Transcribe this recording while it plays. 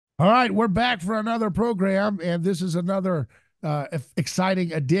All right, we're back for another program, and this is another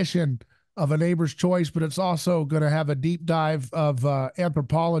exciting edition of A Neighbor's Choice, but it's also going to have a deep dive of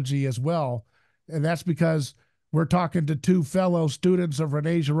anthropology as well. And that's because we're talking to two fellow students of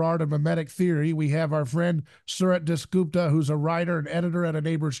Rene Girard and mimetic theory. We have our friend Surit Dasgupta, who's a writer and editor at A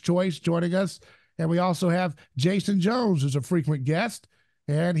Neighbor's Choice, joining us. And we also have Jason Jones, who's a frequent guest,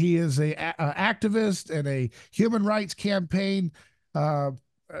 and he is a activist and a human rights campaign uh,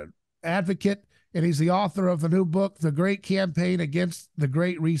 advocate, and he's the author of the new book, The Great Campaign Against the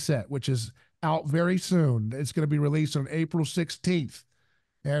Great Reset, which is out very soon. It's going to be released on April 16th.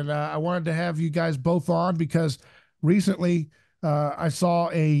 And I wanted to have you guys both on because recently I saw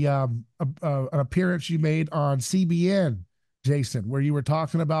an appearance you made on CBN, Jason, where you were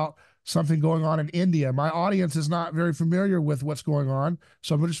talking about something going on in India. My audience is not very familiar with what's going on,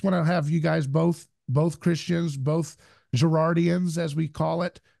 so I just want to have you guys both Christians, both Girardians, as we call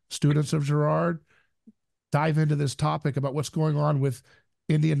it, students of Girard, dive into this topic about what's going on with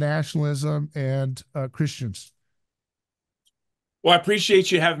Indian nationalism and Christians. Well, I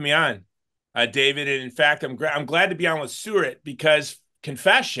appreciate you having me on, David. And in fact, I'm glad to be on with Surit because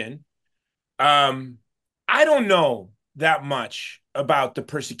confession, I don't know that much about the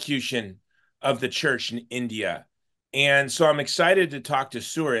persecution of the church in India. And so I'm excited to talk to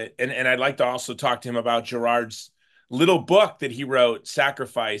Surit. And I'd like to also talk to him about Girard's little book that he wrote,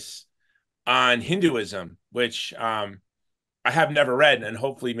 Sacrifice, on Hinduism, which I have never read. And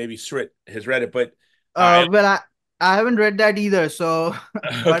hopefully maybe Surit has read it. But I, Well, I haven't read that either, so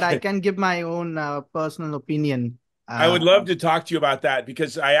but I okay. can give my own personal opinion. I Uh, would love to talk to you about that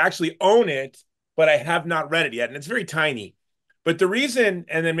because I actually own it, but I have not read it yet. And it's very tiny. But the reason,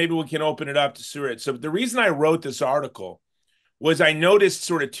 and then maybe we can open it up to Surit. So the reason I wrote this article was I noticed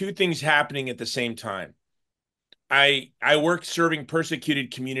sort of two things happening at the same time. I work serving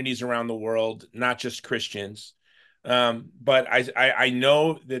persecuted communities around the world, not just Christians. But I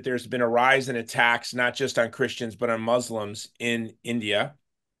know that there's been a rise in attacks, not just on Christians, but on Muslims in India.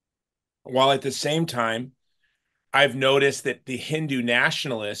 While at the same time, I've noticed that the Hindu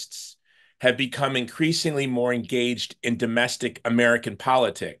nationalists have become increasingly more engaged in domestic American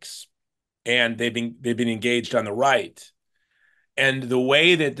politics, and they've been engaged on the right. And the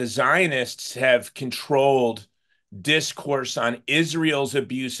way that the Zionists have controlled discourse on Israel's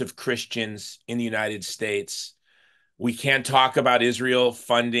abuse of Christians in the United States, we can't talk about Israel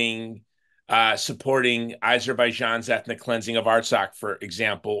funding, supporting Azerbaijan's ethnic cleansing of Artsakh, for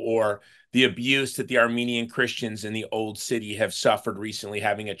example, or the abuse that the Armenian Christians in the Old City have suffered recently,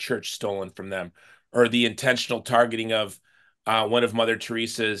 having a church stolen from them, or the intentional targeting of one of Mother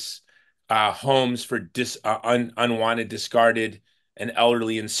Teresa's homes for unwanted, discarded, and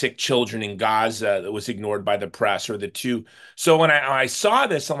elderly and sick children in Gaza that was ignored by the press, or the two. So when I saw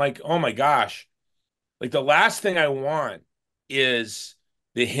this, I'm like, oh my gosh, like the last thing I want is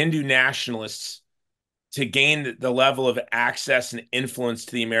the Hindu nationalists to gain the level of access and influence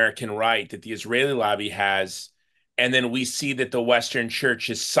to the American right that the Israeli lobby has. And then we see that the Western church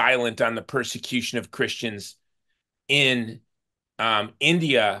is silent on the persecution of Christians in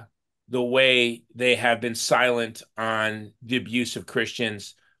India, the way they have been silent on the abuse of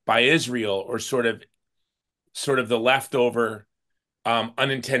Christians by Israel, or sort of the leftover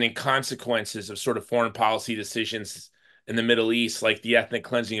unintended consequences of sort of foreign policy decisions in the Middle East, like the ethnic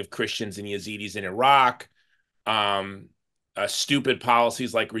cleansing of Christians and Yazidis in Iraq, um, stupid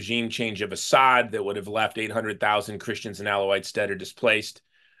policies like regime change of Assad that would have left 800,000 Christians and Alawites dead or displaced.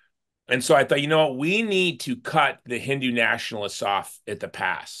 And so I thought, you know what, we need to cut the Hindu nationalists off at the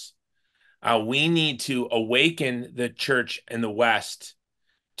pass. We need to awaken the church in the West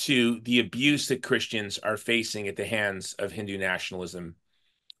to the abuse that Christians are facing at the hands of Hindu nationalism,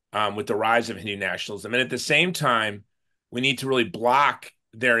 with the rise of Hindu nationalism. And at the same time, we need to really block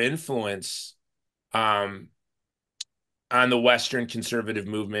their influence on the Western conservative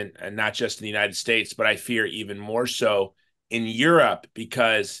movement, and not just in the United States, but I fear even more so in Europe,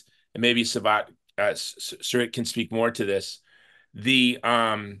 because, and maybe Savat, Surit can speak more to this, the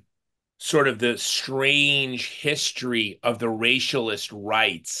sort of the strange history of the racialist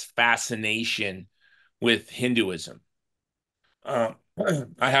right's fascination with Hinduism. Uh,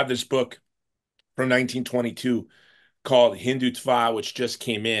 I have this book from 1922 called Hindutva, which just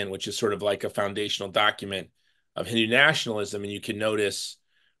came in, which is sort of like a foundational document of Hindu nationalism. And you can notice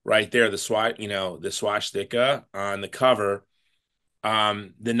right there the swastika on the cover.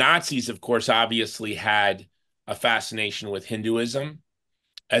 The Nazis, of course, obviously had a fascination with Hinduism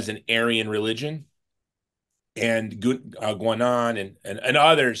as an Aryan religion, and Guanan and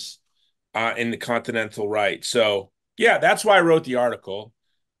others in the continental right. So yeah, that's why I wrote the article.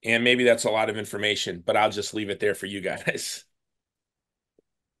 And maybe that's a lot of information, but I'll just leave it there for you guys.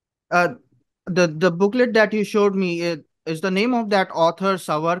 Uh, the booklet that you showed me, is the name of that author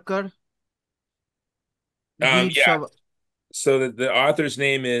Savarkar? Veer Yeah. Sav So the author's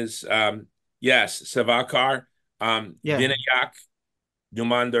name is yes, Savakar, yeah. Vinayak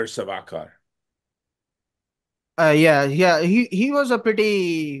Numandar Savakar. Yeah. He was a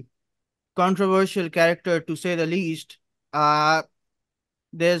pretty controversial character to say the least. Uh,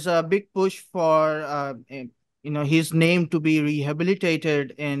 there's a big push for his name to be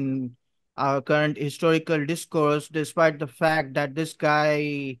rehabilitated in our current historical discourse, despite the fact that this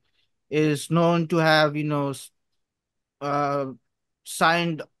guy is known to have uh,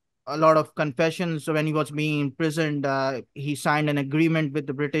 signed a lot of confessions when he was being imprisoned. He signed an agreement with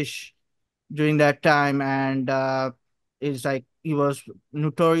the British during that time, and is like he was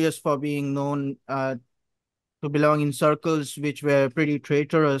notorious for being known to belong in circles which were pretty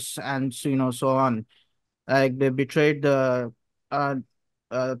traitorous, and so on. Like they betrayed uh,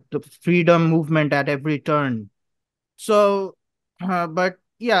 the freedom movement at every turn. So, but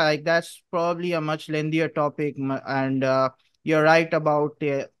yeah, like that's probably a much lengthier topic, and you're right about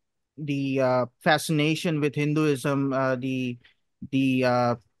the fascination with Hinduism, the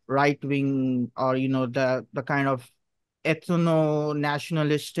right wing, or the kind of ethno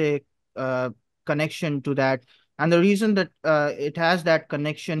nationalistic connection to that. And the reason that it has that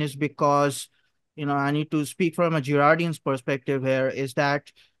connection is because I need to speak from a Girardian's perspective here, is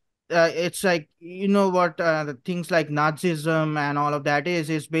that it's like what the things like Nazism and all of that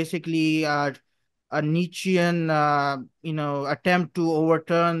is basically a Nietzschean attempt to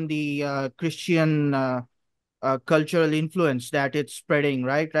overturn the Christian cultural influence that it's spreading,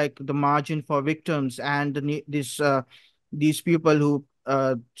 right? Like the margin for victims, and these people who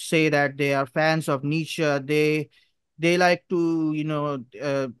say that they are fans of Nietzsche, they like to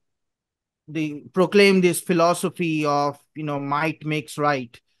they proclaim this philosophy of might makes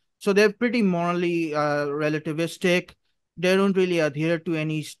right. So they're pretty morally relativistic. They don't really adhere to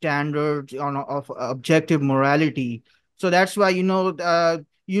any standards of objective morality. So that's why you'll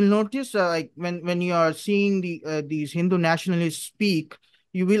notice like when you are seeing these Hindu nationalists speak,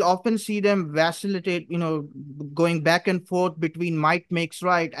 you will often see them vacillate, going back and forth between might makes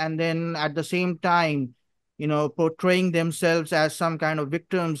right, and then at the same time portraying themselves as some kind of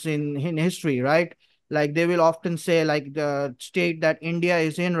victims in history, right? Like they will often say, like, the state that India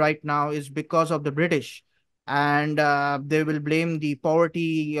is in right now is because of the British, and they will blame the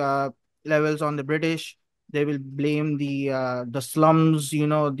poverty levels on the British. They will blame the slums,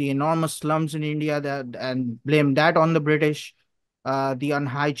 the enormous slums in India, that and blame that on the British. The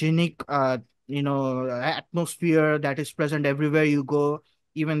unhygienic, atmosphere that is present everywhere you go,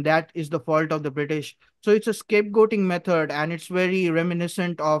 even that is the fault of the British. So it's a scapegoating method, and it's very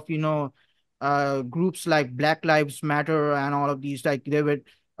reminiscent of groups like Black Lives Matter and all of these, like they were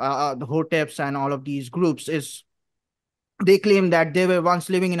the Hoteps and all of these groups. Is They claim that they were once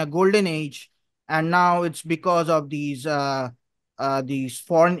living in a golden age, and now it's because of these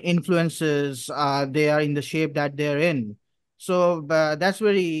foreign influences, they are in the shape that they're in. So that's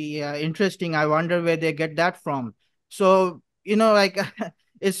very interesting. I wonder where they get that from. So like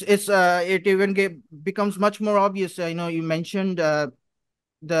it even becomes much more obvious. You mentioned the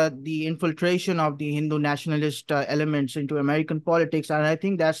infiltration of the Hindu nationalist elements into American politics, and I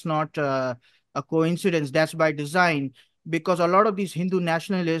think that's not a coincidence. That's by design, because a lot of these Hindu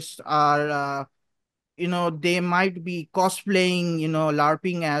nationalists are they might be cosplaying,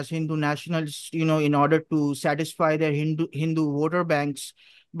 LARPing as Hindu nationalists, in order to satisfy their Hindu voter banks,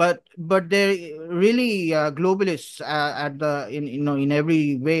 but they're really globalists at the in in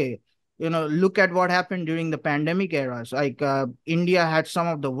every way. Look at what happened during the pandemic eras. Like India had some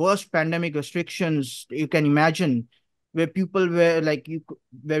of the worst pandemic restrictions you can imagine, where people were like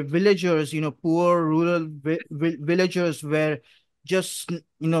where villagers, poor rural villagers were just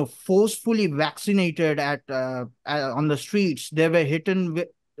forcefully vaccinated on the streets. They were hit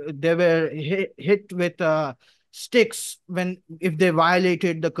with sticks when if they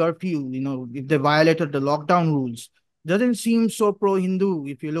violated the curfew, if they violated the lockdown rules. Doesn't seem so pro Hindu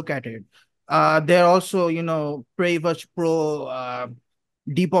if you look at it. They're also very much pro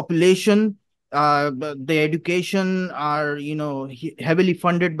depopulation. The education are heavily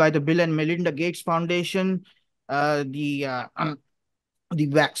funded by the Bill and Melinda Gates Foundation. The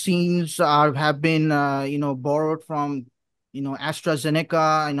vaccines are have been borrowed from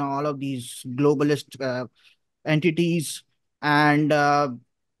AstraZeneca, all of these globalist entities, and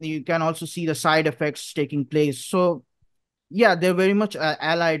you can also see the side effects taking place. So yeah, they're very much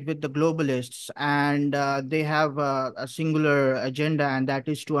allied with the globalists, and they have a singular agenda, and that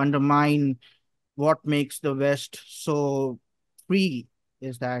is to undermine what makes the West so free.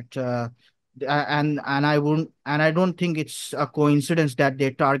 Is that and I don't think it's a coincidence that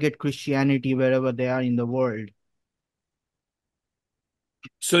they target Christianity wherever they are in the world.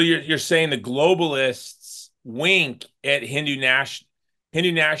 So you're saying the globalists wink at Hindu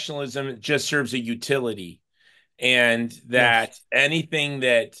nationalism just serves a utility, and Yes. that anything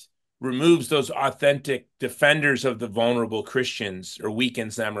that removes those authentic defenders of the vulnerable Christians or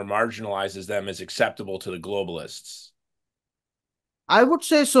weakens them or marginalizes them is acceptable to the globalists. I would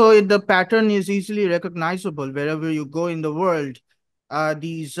say so. The pattern is easily recognizable wherever you go in the world.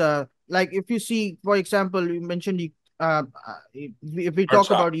 These like if you see, for example, you mentioned if we talk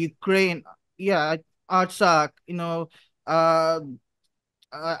Artsakh. about Ukraine, yeah, Artsakh, uh,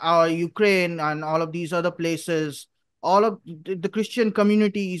 or Ukraine and all of these other places, all of the Christian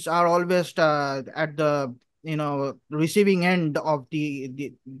communities are always at the receiving end of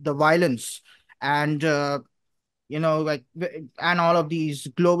the violence, and like and all of these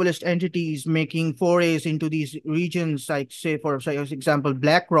globalist entities making forays into these regions, like say for example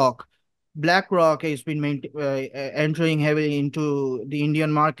BlackRock has been entering heavily into the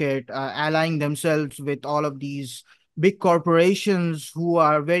Indian market, allying themselves with all of these big corporations who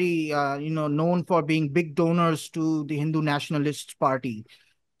are very known for being big donors to the Hindu Nationalist Party.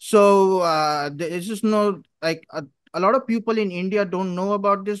 So this is no like a lot of people in India don't know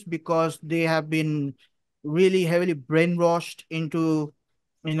about this because they have been really heavily brainwashed into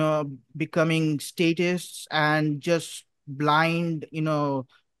becoming statists and just blindly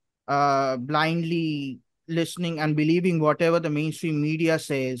listening and believing whatever the mainstream media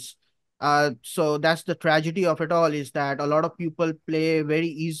says. So that's the tragedy of it all, is that a lot of people play very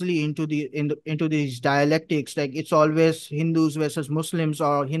easily into these dialectics. Like it's always Hindus versus Muslims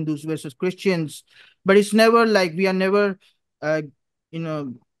or Hindus versus Christians, but it's never like we are never, uh, you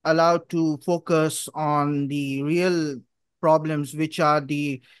know, allowed to focus on the real problems, which are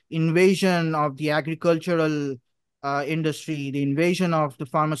the invasion of the agricultural industry, the invasion of the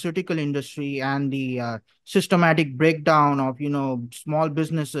pharmaceutical industry, and the systematic breakdown of small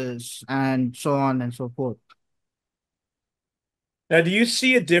businesses and so on and so forth. Now, do you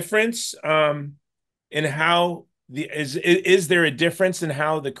see a difference in how is there a difference in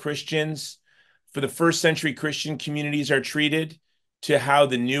how the Christians for the first century Christian communities are treated to how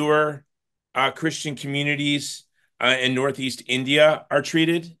the newer Christian communities in Northeast India are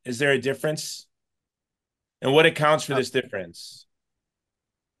treated? Is there a difference? And what accounts for Uh, this difference?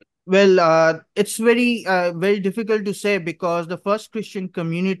 well, it's very difficult to say because the first Christian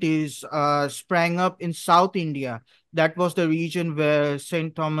communities sprang up in South India. That was the region where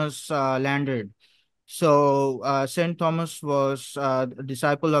Saint Thomas landed. So Saint Thomas was a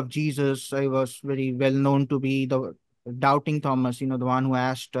disciple of Jesus. He was very well known to be the doubting Thomas, the one who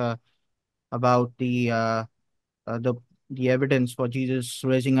asked about uh, the the evidence for Jesus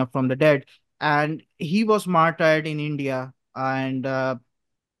raising up from the dead. And he was martyred in India, and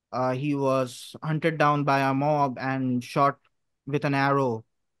he was hunted down by a mob and shot with an arrow.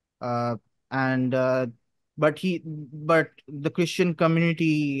 Uh, and but the Christian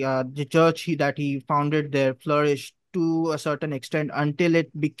community, the church that he founded there, flourished to a certain extent until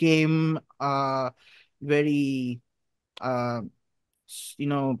it became very uh,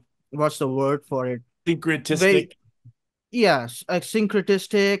 what's the word for it? Very, Syncretistic. yes,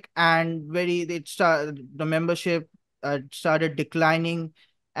 syncretistic, and the membership started declining,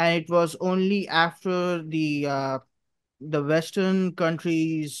 and it was only after the Western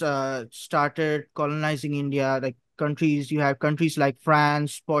countries started colonizing India, like you have countries like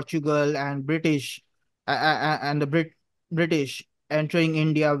France, Portugal, and and the British entering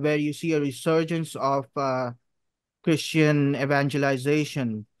India, where you see a resurgence of Christian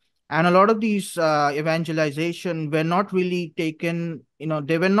evangelization. And a lot of these evangelization were not really taken,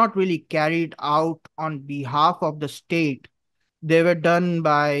 they were not really carried out on behalf of the state. They were done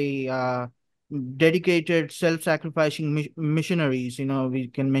by dedicated self-sacrificing missionaries. We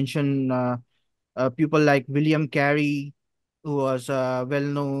can mention people like William Carey, who was a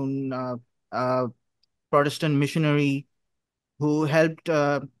well-known uh, Protestant missionary who helped,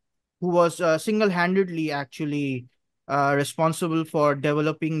 who was single-handedly actually responsible for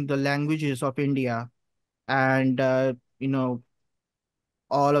developing the languages of India, and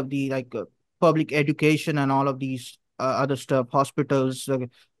all of the public education and all of these other stuff, hospitals.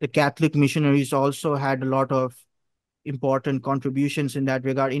 The Catholic missionaries also had a lot of important contributions in that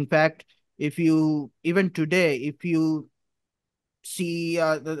regard. In fact, if you even today, if you see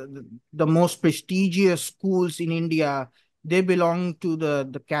the most prestigious schools in India, they belong to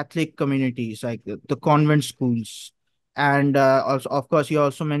the Catholic communities, like the convent schools. And also, of course, you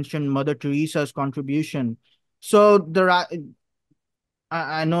also mentioned Mother Teresa's contribution. So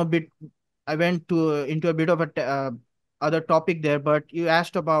I know a bit. I went into a bit of other topic there, but you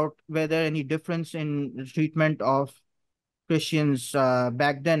asked about whether any difference in treatment of Christians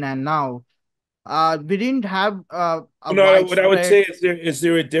back then and now. We didn't have a No, what I would widespread. say is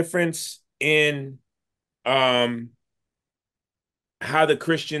there a difference in um how the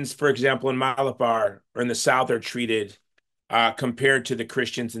Christians, for example, in Malabar or in the South are treated compared to the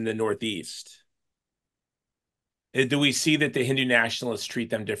Christians in the Northeast? Do we see that the Hindu nationalists treat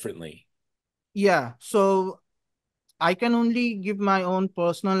them differently? Yeah, so I can only give my own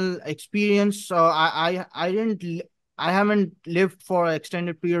personal experience. So I haven't lived for an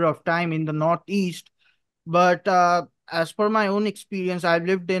extended period of time in the Northeast, but as per my own experience, I've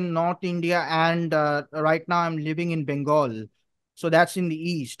lived in North India, and right now I'm living in Bengal. So that's in the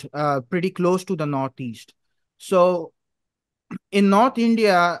east, pretty close to the Northeast. So in North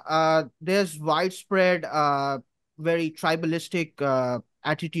India, there's widespread, very tribalistic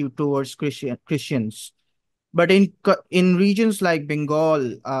attitude towards Christians. But in regions like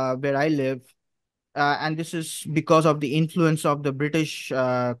Bengal, where I live, and this is because of the influence of the British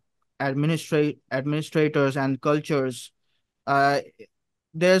administrators and cultures, uh,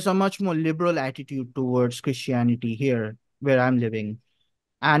 there's a much more liberal attitude towards Christianity here where I'm living.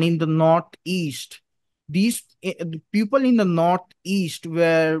 And in the Northeast, the people in the Northeast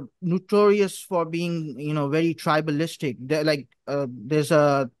were notorious for being, very tribalistic. They're like, there's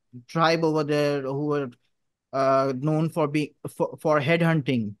a tribe over there who were known for being for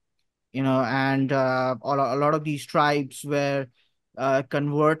headhunting, and a lot of these tribes were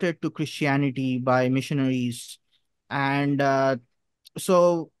converted to Christianity by missionaries. And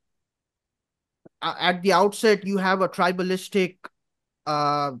so at the outset, you have a tribalistic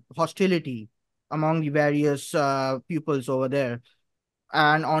hostility among the various pupils over there.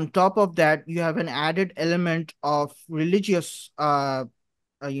 And on top of that, you have an added element of religious,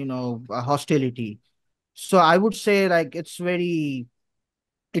 hostility. So I would say, like, it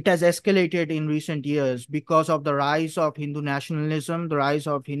has escalated in recent years because of the rise of Hindu nationalism, the rise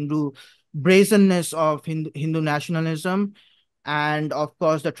of brazenness of Hindu nationalism, and of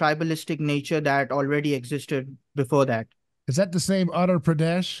course the tribalistic nature that already existed before that. Is that the same Uttar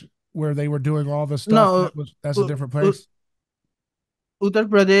Pradesh where they were doing all the stuff? No, That's a U- different U- place. Uttar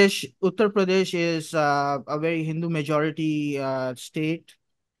Pradesh is a very Hindu majority state,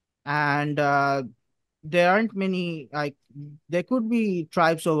 and there aren't many, like, there could be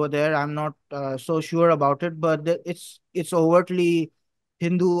tribes over there. I'm not so sure about it, but it's overtly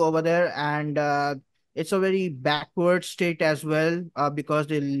Hindu over there, and it's a very backward state as well, because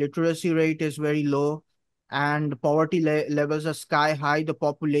the literacy rate is very low, and poverty levels are sky high. The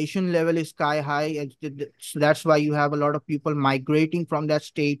population level is sky high, and so that's why you have a lot of people migrating from that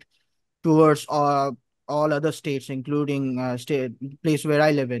state towards all other states, including state place where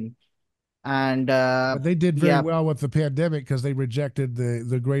I live in. And But they did very yeah, well with the pandemic because they rejected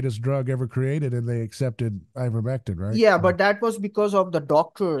the greatest drug ever created and they accepted ivermectin, right? yeah, So but that was because of the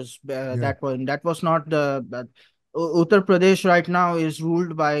doctors. yeah, That was not the Uttar Pradesh right now is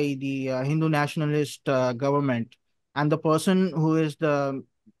ruled by the Hindu nationalist government, and the person who is the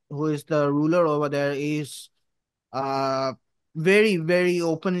ruler over there is uh very, very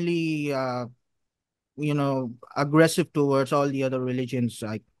openly, aggressive towards all the other religions.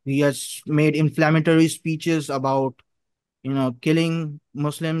 Like, he has made inflammatory speeches about, killing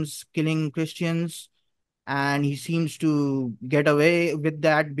Muslims, killing Christians, and he seems to get away with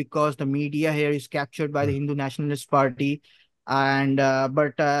that because the media here is captured by yeah. the Hindu Nationalist Party. And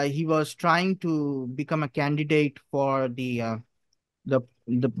but he was trying to become a candidate for the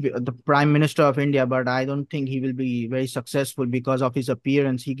Prime Minister of India, but I don't think he will be very successful because of his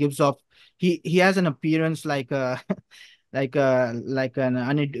appearance. He gives off he has an appearance like a like an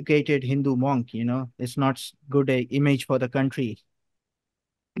uneducated Hindu monk. It's not good image for the country.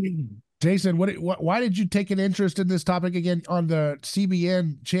 Jason, why did you take an interest in this topic again on the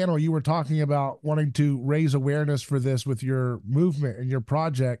CBN channel? You were talking about wanting to raise awareness for this with your movement and your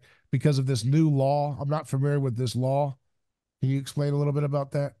project because of this new law. I'm not familiar with this law. Can you explain a little bit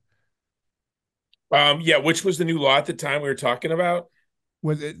about that? Yeah, which was the new law at the time we were talking about?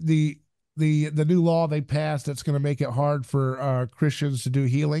 With the new law they passed that's going to make it hard for Christians to do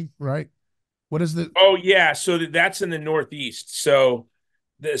healing, right? What is the Oh yeah, so that's in the Northeast. So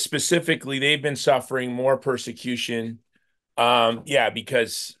specifically, they've been suffering more persecution. Yeah,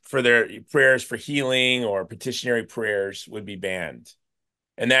 because for their prayers for healing or petitionary prayers would be banned,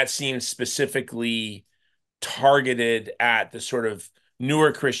 and that seems specifically targeted at the sort of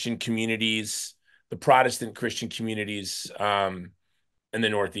newer Christian communities, the Protestant Christian communities in the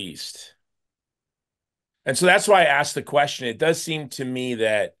Northeast. And so that's why I asked the question. It does seem to me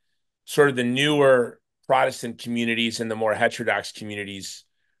that sort of the newer Protestant communities and the more heterodox communities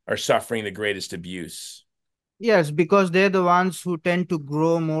are suffering the greatest abuse. Yes, because they're the ones who tend to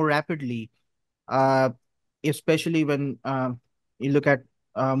grow more rapidly, uh, especially when you look at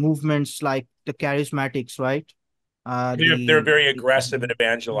movements like the charismatics, right? They're very aggressive and They're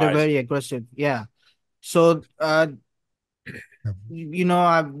evangelizing. very aggressive. Yeah. So, you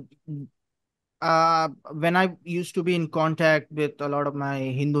know, when I used to be in contact with a lot of my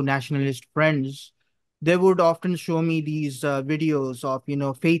Hindu nationalist friends, they would often show me these videos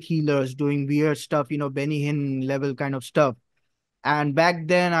of, faith healers doing weird stuff, Benny Hinn level kind of stuff. And back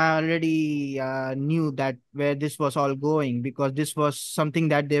then, I already knew that where this was all going, because this was something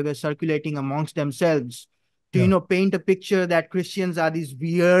that they were circulating amongst themselves to, Yeah. paint a picture that Christians are these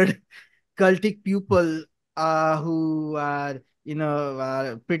weird cultic people who are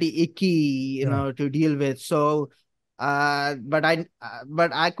pretty icky Yeah. to deal with. So but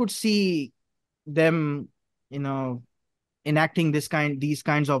I could see them you know enacting these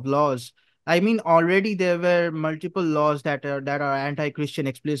kinds of laws. I mean, already there were multiple laws that are anti-Christian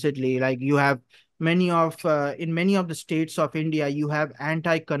explicitly. Like, you have in many of the states of India, you have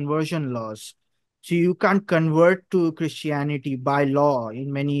anti-conversion laws. So you can't convert to Christianity by law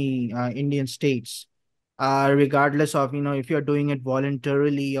in many Indian states, regardless of if you're doing it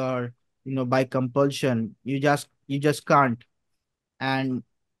voluntarily or by compulsion. You just can't. And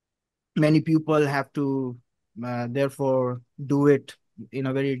many people have to therefore do it in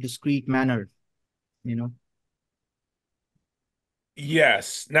a very discreet manner you know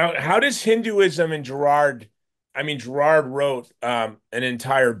Yes. Now, how does Hinduism and Gerard wrote an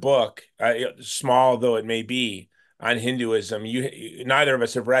entire book, small though it may be, on Hinduism. Neither of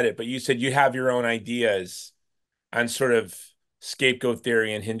us have read it, but you said you have your own ideas on sort of scapegoat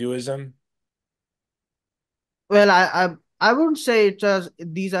theory in Hinduism. well, I wouldn't say it just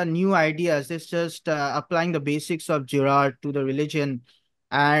these are new ideas. It's just applying the basics of Girard to the religion.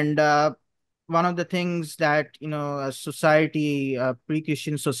 And one of the things that a society, a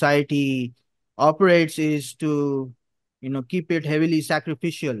pre-Christian society, operates is to keep it heavily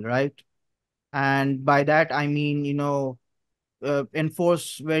sacrificial, right? And by that I mean,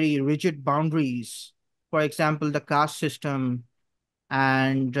 enforce very rigid boundaries. For example, the caste system,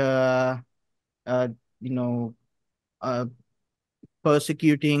 and uh, you know, uh,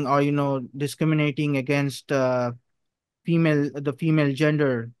 persecuting or discriminating against the female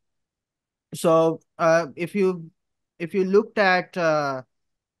gender. So if you looked at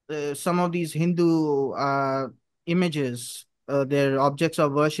some of these Hindu images, their objects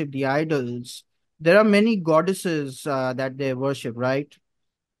of worship, the idols, there are many goddesses that they worship, right?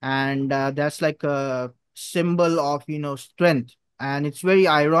 And that's like a symbol of strength. And it's very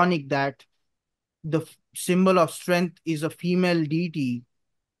ironic that the symbol of strength is a female deity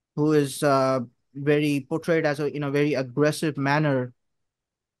who is very portrayed as in a very aggressive manner.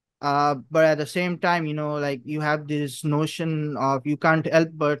 But at the same time, like, you have this notion of, you can't help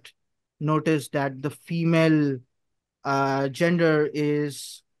but notice that the female gender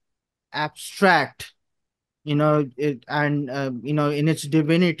is abstract. In its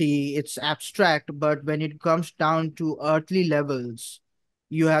divinity it's abstract, but when it comes down to earthly levels,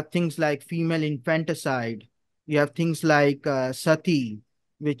 you have things like female infanticide. You have things like sati,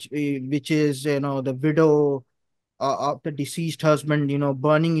 which is the widow of the deceased husband,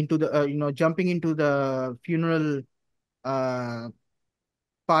 burning into the jumping into the funeral uh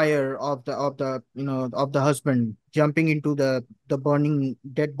fire of the husband, jumping into the burning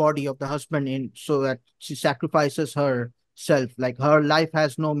dead body of the husband, in so that she sacrifices herself, like her life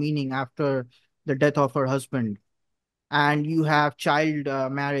has no meaning after the death of her husband. And you have child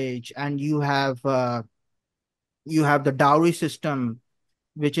marriage, and you have the dowry system,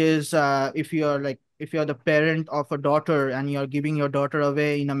 which is, if you're the parent of a daughter and you're giving your daughter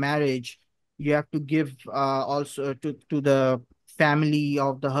away in a marriage, you have to give also to the family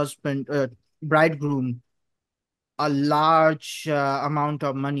of the husband, bridegroom, a large amount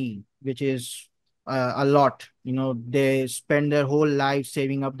of money, which is a lot. They spend their whole life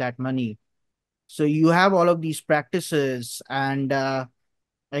saving up that money. So you have all of these practices. And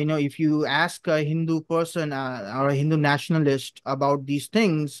if you ask a Hindu person or a Hindu nationalist about these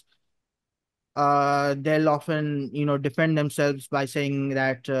things, they'll often defend themselves by saying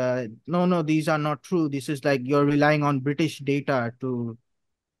that, no, no, these are not true. This is like you're relying on British data to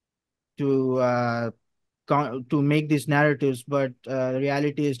to make these narratives, but the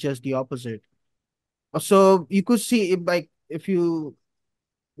reality is just the opposite. So you could see, like, if you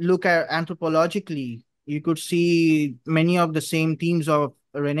look at anthropologically, you could see many of the same themes of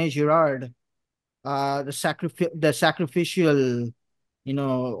Rene Girard, the sacrificial,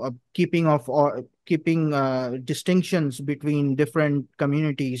 keeping of, or keeping distinctions between different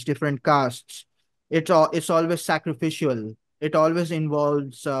communities, different castes. It's always sacrificial. It always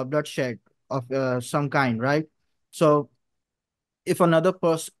involves bloodshed of some kind, right? So if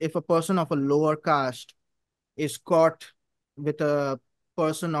a person of a lower caste is caught with a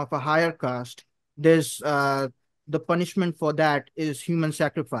person of a higher caste, there's the punishment for that is human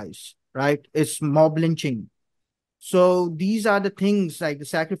sacrifice, right? It's mob lynching. So these are the things, like the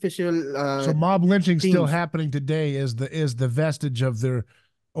sacrificial So mob lynching still themes. happening today is the vestige of their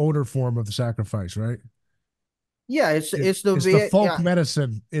older form of the sacrifice, right? Yeah, it's the It's the way. folk Yeah,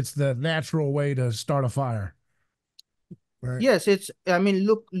 medicine. It's the natural way to start a fire, right? yes, it's. I mean,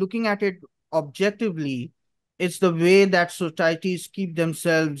 looking at it objectively, it's the way that societies keep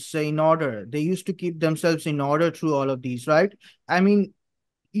themselves in order. They used to keep themselves in order through all of these, right? I mean,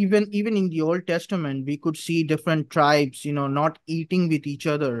 even in the Old Testament, we could see different tribes, not eating with each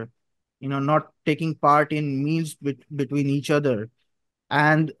other, not taking part in meals between each other.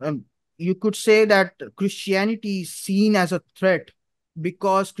 And you could say that Christianity is seen as a threat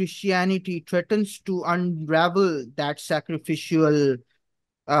because Christianity threatens to unravel that sacrificial,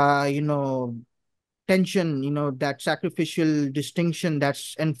 you know, tension, that sacrificial distinction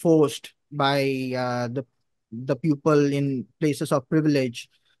that's enforced by the people in places of privilege.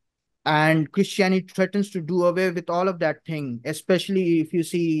 And Christianity threatens to do away with all of that thing, especially if you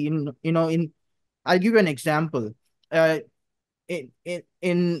see in I'll give you an example. Uh, in in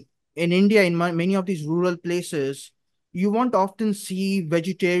in in India, in many of these rural places, you won't often see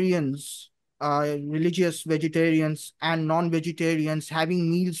vegetarians, religious vegetarians and non-vegetarians having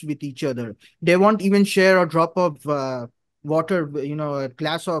meals with each other. They won't even share a drop of water, a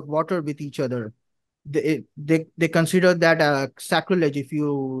glass of water with each other. They consider that a sacrilege if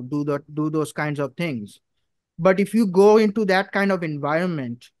you do those kinds of things. But if you go into that kind of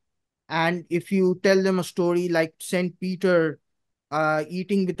environment, and if you tell them a story like Saint Peter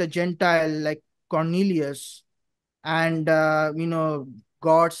eating with a Gentile like Cornelius, and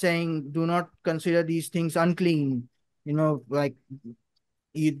God saying, "Do not consider these things unclean," like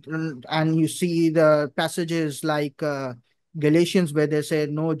and you see the passages like Galatians where they say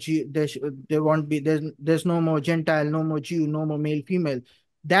no Jew, there won't be there's no more Gentile, no more Jew, no more male, female.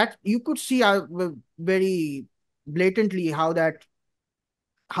 That you could see very blatantly how that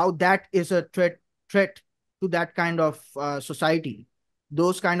is a threat to that kind of society.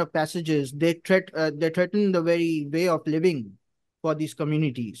 Those kind of passages, they threaten the very way of living for these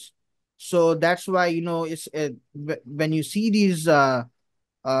communities. So that's why it's when you see these uh,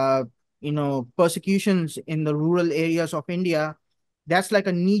 persecutions in the rural areas of India, that's like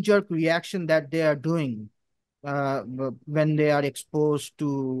a knee-jerk reaction that they are doing when they are exposed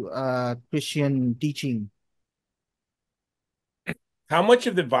to Christian teaching. How much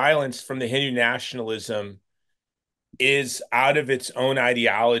of the violence from the Hindu nationalism is out of its own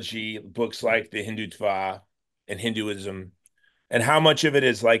ideology, books like the Hindutva and Hinduism, and how much of it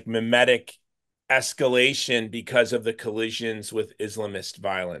is like mimetic escalation because of the collisions with Islamist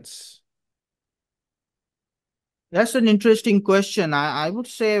violence? That's an interesting question. I would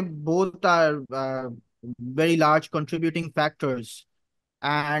say both are very large contributing factors.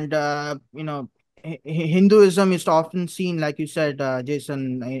 And Hinduism is often seen, like you said,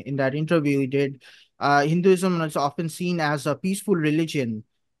 Jason, in that interview you did. Hinduism is often seen as a peaceful religion,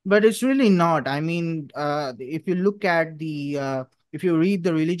 but it's really not. I mean, if you look at if you read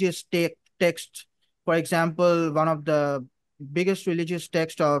the religious text, for example, one of the biggest religious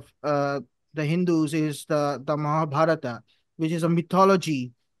text of the Hindus is the Mahabharata, which is a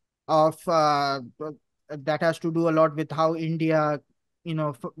mythology of that has to do a lot with how India,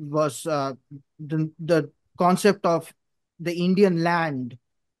 was the concept of the Indian land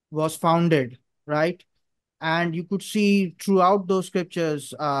was founded, right? And you could see throughout those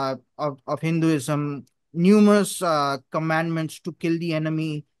scriptures of Hinduism numerous commandments to kill the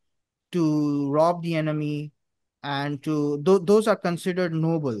enemy, to rob the enemy, and those are considered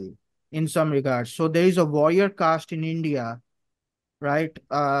noble in some regards. So there is a warrior caste in India, right?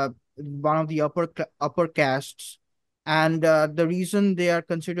 One of the upper castes, and the reason they are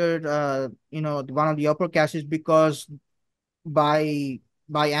considered, one of the upper castes is because by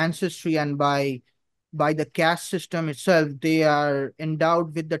ancestry and by the caste system itself, they are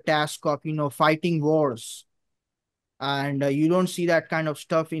endowed with the task of fighting wars, and you don't see that kind of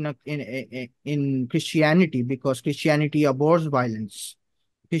stuff in Christianity because Christianity abhors violence.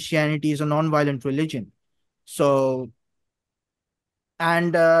 Christianity is a non-violent religion. So,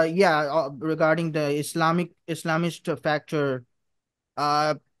 and regarding the Islamist factor,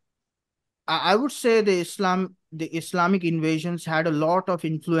 uh, I would say the Islamic invasions had a lot of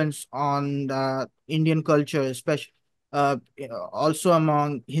influence on Indian culture, especially also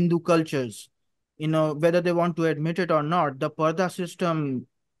among Hindu cultures. Whether they want to admit it or not, the Parda system.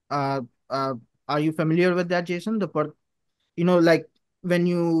 Uh, uh, are you familiar with that, Jason? Like when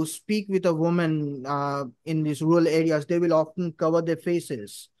you speak with a woman in these rural areas, they will often cover their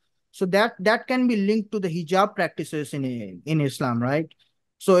faces. So that can be linked to the hijab practices in Islam, right?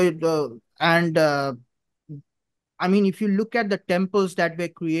 So it and I mean, if you look at the temples that were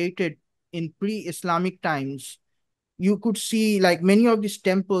created in pre-Islamic times, you could see like many of these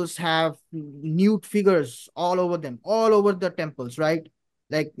temples have nude figures all over them, all over the temples, right?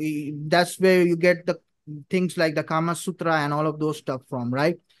 Like that's where you get the things like the Kama Sutra and all of those stuff from,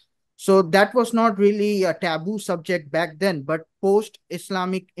 right? So that was not really a taboo subject back then, but post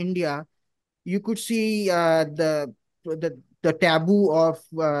Islamic India, you could see the taboo of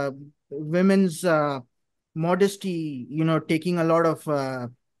women's modesty, taking a lot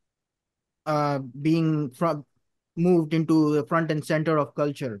of being from moved into the front and center of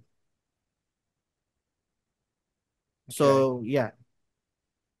culture. Okay. So yeah.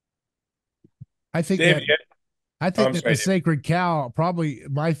 I think Dave, that yeah. I Oh, think I'm that the sorry, Dave. sacred cow, probably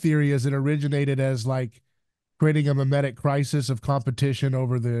my theory is it originated as like creating a mimetic crisis of competition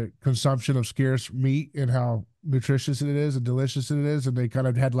over the consumption of scarce meat and how nutritious it is and delicious it is. And they kind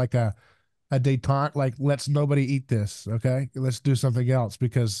of had like a detente, like, let's nobody eat this. Okay. Let's do something else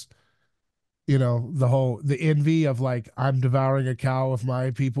because, the envy of like, I'm devouring a cow with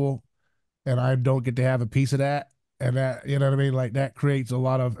my people and I don't get to have a piece of that. And that, you know what I mean? Like that creates a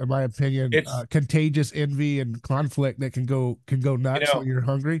lot of, in my opinion, It's, contagious envy and conflict that can go you nuts when know, you're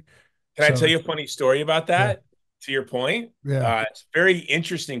hungry. can I So tell you a funny story about yeah, that? To your point, yeah, it's a very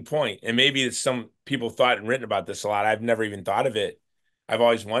interesting point, and maybe it's some people thought and written about this a lot. I've never even thought of it. I've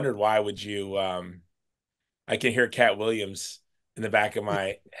always wondered why would you? I can hear Cat Williams in the back of it,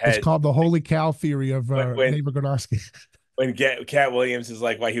 my it's head called the holy cow theory of when when neighbor Gornoski. when Cat Williams is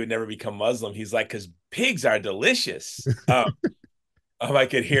like why he would never become Muslim. He's like because pigs are delicious. I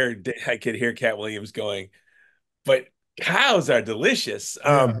could hear Cat Williams going, but cows are delicious.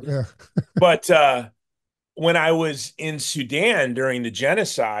 Yeah, yeah. But when I was in Sudan during the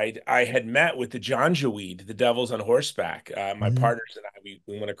genocide, I had met with the Janjaweed, the devils on horseback. My Hmm. partners and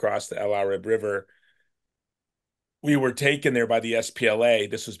we went across the El Arab River. We were taken there by the SPLA.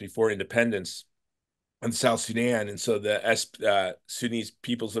 This was before independence in South Sudan. And so the Sudanese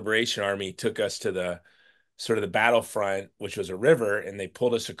People's Liberation Army took us to the sort of the battlefront, which was a river, and they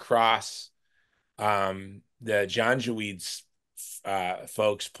pulled us across. The Janjaweeds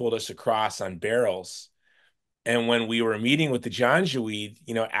folks pulled us across on barrels. And when we were meeting with the Janjaweed,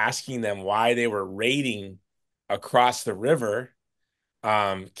 asking them why they were raiding across the river,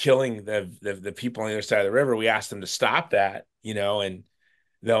 killing the people on the other side of the river, we asked them to stop that, and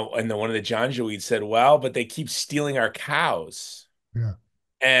one of the Janjaweed said, well, but they keep stealing our cows. Yeah,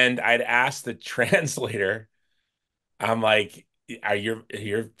 And I'd asked the translator, I'm like, are your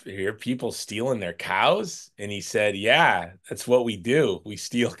people stealing their cows? And he said, yeah, that's what we do. We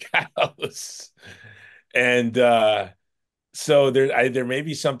steal cows. And so there may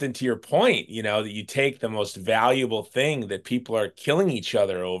be something to your point, that you take the most valuable thing that people are killing each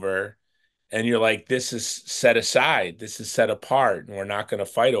other over, and you're like, this is set aside, this is set apart, and we're not going to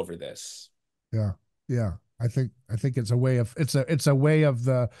fight over this. yeah, yeah. I think it's a way of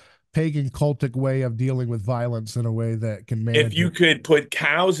the pagan cultic way of dealing with violence in a way that can If manage you it. could put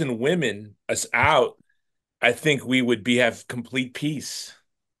cows and women us out, I think we would have complete peace.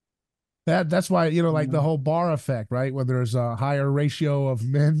 That's why, like the Mm. whole bar effect, right? When there's a higher ratio of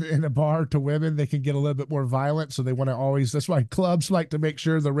men in a bar to women, they can get a little bit more violent. So they want to always, that's why clubs like to make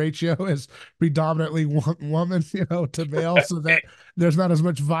sure the ratio is predominantly woman, to male, so that there's not as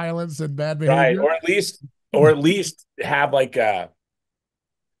much violence and bad Right. behavior. Or at least have like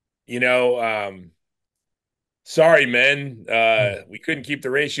you know, um, sorry, men, we couldn't keep the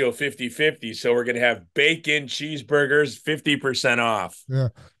ratio 50-50, so we're gonna have bacon cheeseburgers 50% off. Yeah.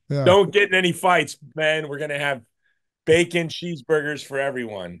 Yeah. Don't get in any fights, men. We're gonna have bacon cheeseburgers for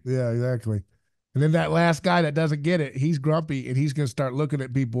everyone. Yeah, exactly. And then that last guy that doesn't get it, he's grumpy and he's going to start looking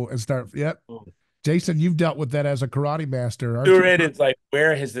at people and yep. Jason, you've dealt with that as a karate master, aren't you? Surit is like,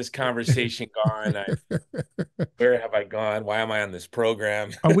 where has this conversation gone? Where have I gone? Why am I on this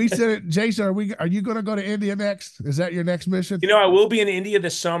program? Are we sending Jason? Are you going to go to India next? Is that your next mission? I will be in India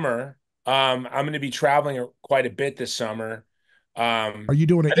this summer. I'm going to be traveling quite a bit this summer. Are Um, you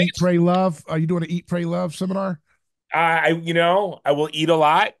doing an I think eat, pray, love? Are you doing an eat, pray, love seminar? I will eat a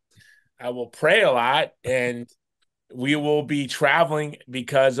lot. I will pray a lot, and we will be traveling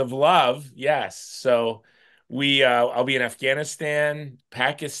because of love. Yes. So I'll be in Afghanistan,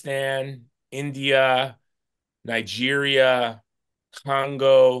 Pakistan, India, Nigeria,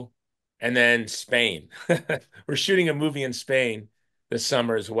 Congo, and then Spain. We're shooting a movie in Spain this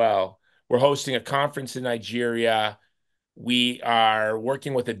summer as well. We're hosting a conference in Nigeria. We are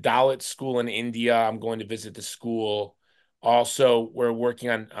working with a Dalit school in India. I'm going to visit the school. Also, we're working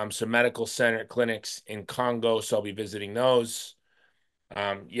on some medical center clinics in Congo, so I'll be visiting those.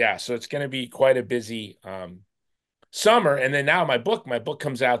 Yeah, so it's going to be quite a busy summer. And then now my book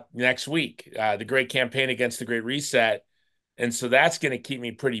comes out next week, The Great Campaign Against the Great Reset. And so that's going to keep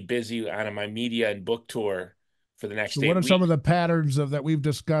me pretty busy on my media and book tour for the So, next what eight are some of weeks. the patterns of that we've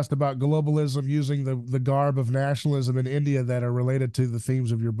discussed about globalism using the garb of nationalism in India that are related to the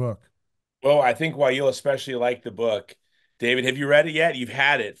themes of your book? Well, I think why you'll especially like the book, David, have you read it yet? You've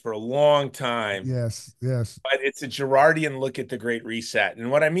had it for a long time, Yes, yes, but it's a Girardian look at the Great Reset.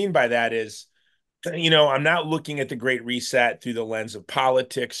 And what I mean by that is, I'm not looking at the Great Reset through the lens of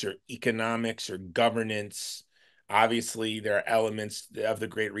politics or economics or governance. Obviously, there are elements of the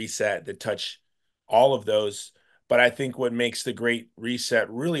Great Reset that touch all of those. But I think what makes the Great Reset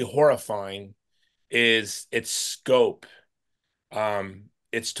really horrifying is its scope,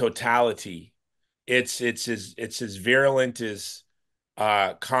 its totality. It's as virulent as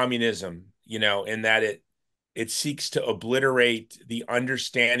communism, in that it seeks to obliterate the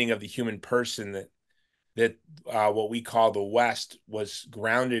understanding of the human person that what we call the West was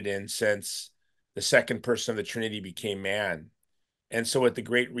grounded in since the second person of the Trinity became man. And so, what the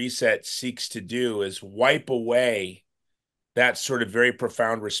Great Reset seeks to do is wipe away that sort of very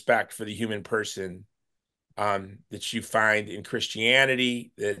profound respect for the human person that you find in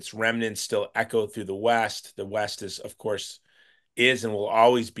Christianity. Its remnants still echo through the West. The West is, of course, is and will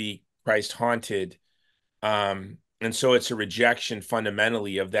always be Christ haunted. And so, it's a rejection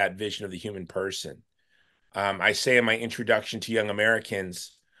fundamentally of that vision of the human person. I say in my introduction to young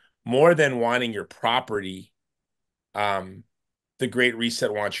Americans, more than wanting your property, um, the Great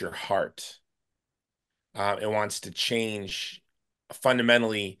Reset wants your heart. It wants to change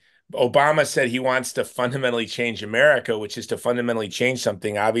fundamentally. Obama said he wants to fundamentally change America, which is to fundamentally change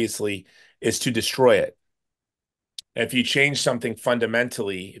something, obviously, is to destroy it. If you change something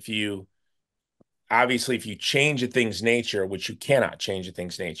fundamentally, if you change a thing's nature, which you cannot change a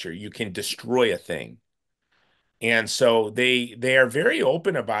thing's nature, you can destroy a thing. And so they are very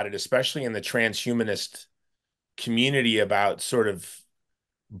open about it, especially in the transhumanist community, about sort of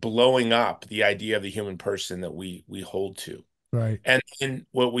blowing up the idea of the human person that we hold to. right. And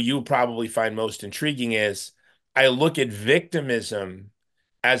what you probably find most intriguing is I look at victimism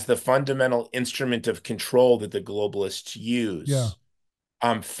as the fundamental instrument of control that the globalists Yeah,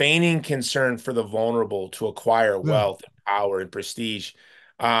 use. Feigning concern for the vulnerable to acquire yeah. wealth, power, and prestige.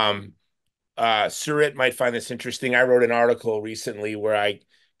 Um, Surit might find this interesting. I wrote an article recently where I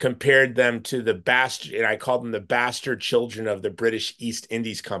compared them to the bastard, and I called them the bastard children of the British East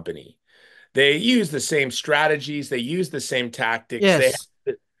Indies Company. They use the same strategies, they use the same tactics, they have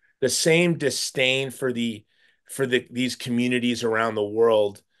Yes. the same disdain for these communities around the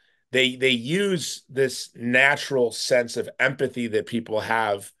world. They use this natural sense of empathy that people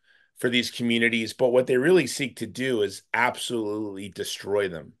have for these communities, but what they really seek to do is absolutely destroy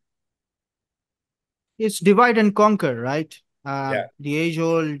them. It's divide and conquer, right? Yeah. The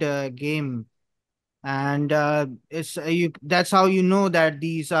age-old game, and it's you. That's how you know that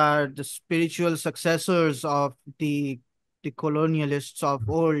these are the spiritual successors of the colonialists of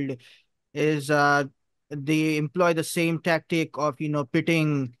old. Is they employ the same tactic of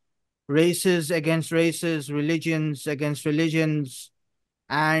pitting races against races, religions against religions,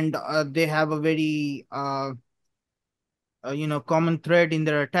 and they have a very common thread in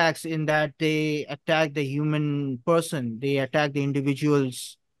their attacks, in that they attack the human person, they attack the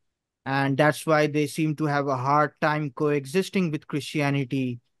individuals, and that's why they seem to have a hard time coexisting with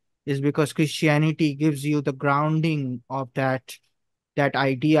Christianity, is because Christianity gives you the grounding of that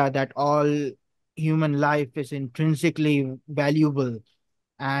idea that all human life is intrinsically valuable,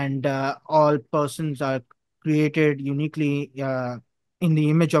 and all persons are created uniquely in the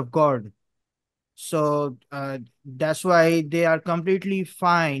image of God. So that's why they are completely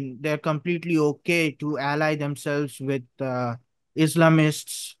fine. They're completely okay to ally themselves with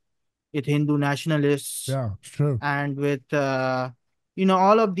Islamists, with Hindu nationalists, Yeah, it's true. and with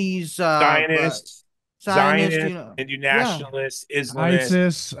all of these Zionists, Zionists. Hindu Yeah, nationalists, Islamists,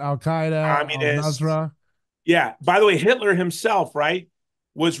 ISIS, Al Qaeda, Al communists, Nusra. Yeah. By the way, Hitler himself, right,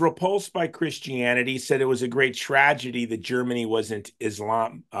 was repulsed by Christianity, said it was a great tragedy that Germany wasn't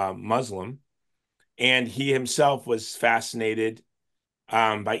Islam Muslim, and he himself was fascinated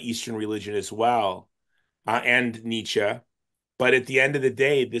by Eastern religion as well, and Nietzsche. But at the end of the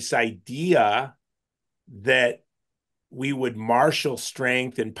day, this idea that we would marshal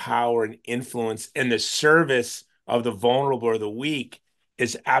strength and power and influence in the service of the vulnerable or the weak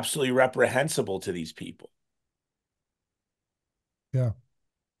is absolutely reprehensible to these people. Yeah.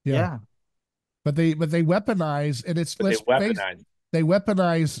 Yeah. Yeah. But they weaponize, and it's But they let's face, weaponize. they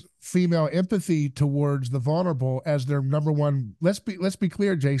weaponize female empathy towards the vulnerable as their number one. Let's be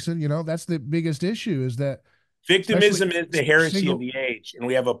clear, Jason. That's the biggest issue is that especially Victimism is the heresy of single. the age, and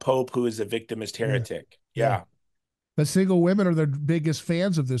we have a pope who is a victimist Yeah. heretic. Yeah. Yeah. But single women are the biggest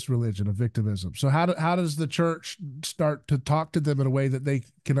fans of this religion of victimism. So how does the church start to talk to them in a way that they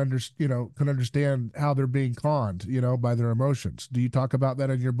can understand how they're being conned, by their emotions? Do you talk about that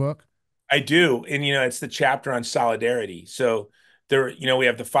in your book? I do. And, it's the chapter on solidarity. So there, we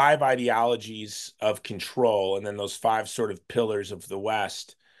have the five ideologies of control, and then those five sort of pillars of the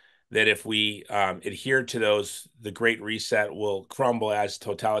West that if we adhere to those, the Great Reset will crumble as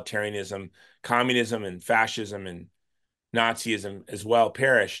totalitarianism, communism, and fascism and Nazism as well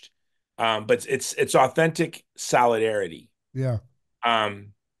perished. But it's authentic solidarity. Yeah. Um,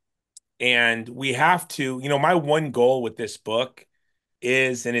 and we have to, my one goal with this book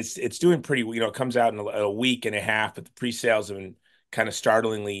is, and it's doing pretty, it comes out in a week and a half, but the pre-sales have been kind of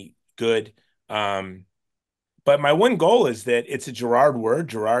startlingly good. But my one goal is that it's a Gerard word.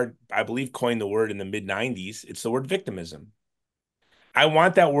 Gerard, I believe, coined the word in the mid 90s. It's the word victimism. I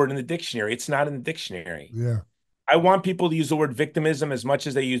want that word in the dictionary. It's not in the dictionary. Yeah. I want people to use the word victimism as much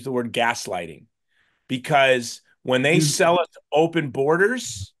as they use the word gaslighting, because when they Use sell us open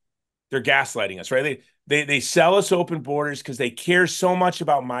borders, they're gaslighting us, right? They sell us open borders because they care so much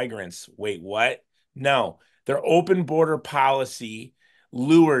about migrants. Wait, what? No, their open border policy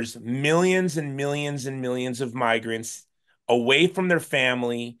lures millions and millions and millions of migrants away from their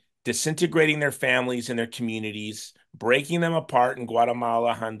family, disintegrating their families and their communities, breaking them apart in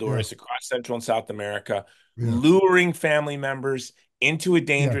Guatemala, yeah. Honduras, across Central and South America, Yeah. luring family members into a Yeah.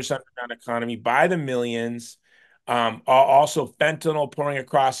 dangerous underground economy by the millions. Also, fentanyl pouring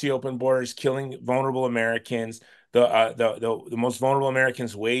across the open borders, killing vulnerable Americans. The most vulnerable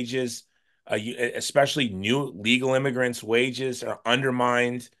Americans' wages, especially new legal immigrants' wages, are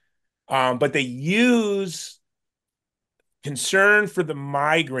undermined. But they use concern for the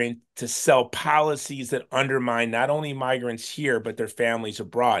migrant to sell policies that undermine not only migrants here but their families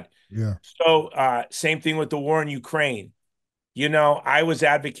abroad. Yeah. So, same thing with the war in Ukraine. I was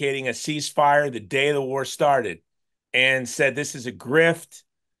advocating a ceasefire the day the war started and said this is a grift,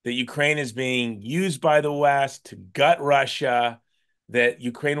 that Ukraine is being used by the West to gut Russia, that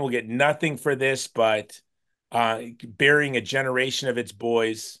Ukraine will get nothing for this but burying a generation of its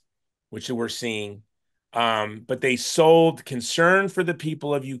boys, which we're seeing. But they sold concern for the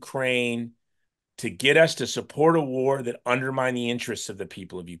people of Ukraine to get us to support a war that undermined the interests of the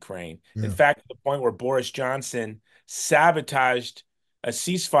people of Ukraine. In Yeah. fact, to the point where Boris Johnson sabotaged a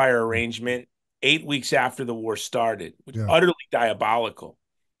ceasefire arrangement 8 weeks after the war started, which is Yeah. utterly diabolical.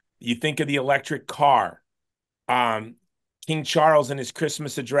 You think of the electric car. Um, King Charles, in his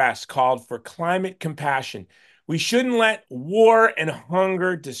Christmas address, called for climate compassion. We shouldn't let war and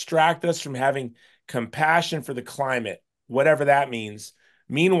hunger distract us from having compassion for the climate, whatever that means.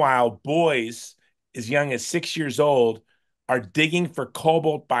 Meanwhile, boys as young as 6 years old are digging for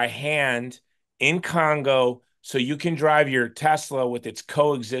cobalt by hand in Congo so you can drive your Tesla with its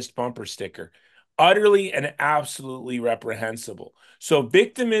coexist bumper sticker. Utterly and absolutely reprehensible. So,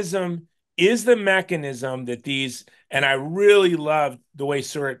 victimism is the mechanism that these, and I really loved the way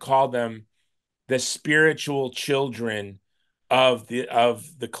Surit called them, the spiritual children of the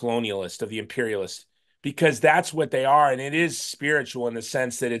colonialist, of the imperialist, because that's what they are. And it is spiritual in the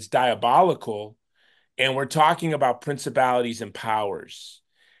sense that it's diabolical. And we're talking about principalities and powers.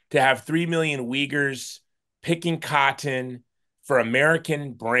 To have 3 million Uyghurs picking cotton for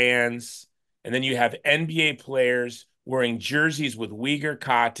American brands, and then you have NBA players wearing jerseys with Uyghur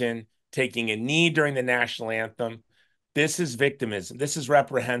cotton, taking a knee during the national anthem. This is victimism. This is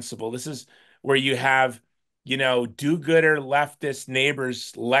reprehensible. This is where you have, do-gooder leftist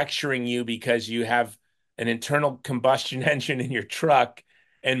neighbors lecturing you because you have an internal combustion engine in your truck.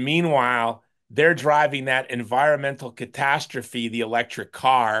 And meanwhile, they're driving that environmental catastrophe, the electric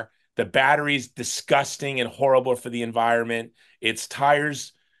car. The battery's disgusting and horrible for the environment. Its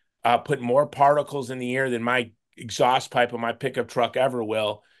tires put more particles in the air than my exhaust pipe of my pickup truck ever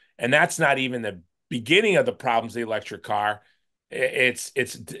will. And that's not even the beginning of the problems of the electric car. It's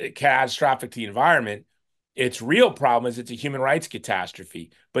catastrophic to the environment. Its real problem is it's a human rights catastrophe.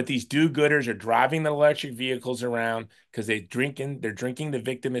 But these do-gooders are driving the electric vehicles around because they're drinking the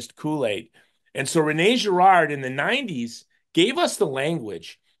victimist Kool-Aid. And so Rene Girard in the 90s gave us the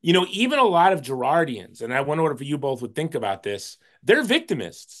language. You know, even a lot of Girardians, and I wonder what you both would think about this, they're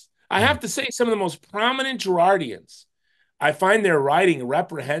victimists. I have to say, some of the most prominent Girardians, I find their writing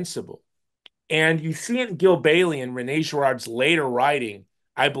reprehensible. And you see it in Gil Bailey and Rene Girard's later writing,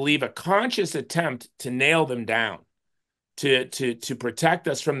 I believe, a conscious attempt to nail them down, to protect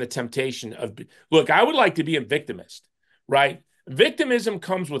us from the temptation of, look, I would like to be a victimist, right? Victimism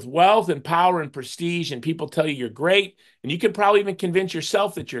comes with wealth and power and prestige, and people tell you you're great, and you can probably even convince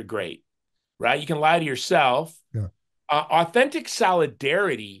yourself that you're great, right? You can lie to yourself. Yeah. Authentic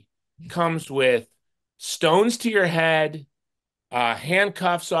solidarity comes with stones to your head,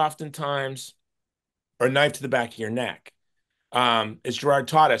 handcuffs oftentimes, or a knife to the back of your neck. As Girard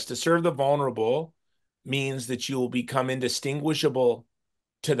taught us, to serve the vulnerable means that you will become indistinguishable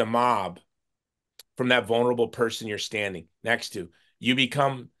to the mob from that vulnerable person you're standing next to. You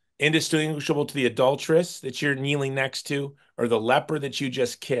become indistinguishable to the adulteress that you're kneeling next to, or the leper that you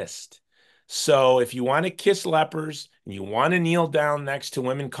just kissed. So if you want to kiss lepers and you want to kneel down next to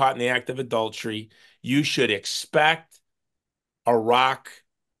women caught in the act of adultery, you should expect a rock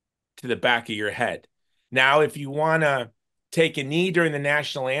to the back of your head. Now, if you want to take a knee during the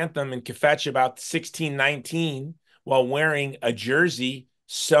national anthem and kvetch about 1619 while wearing a jersey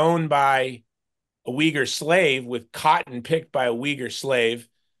sewn by a Uyghur slave with cotton picked by a Uyghur slave,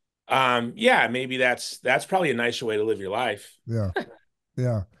 yeah, maybe that's probably a nicer way to live your life. Yeah.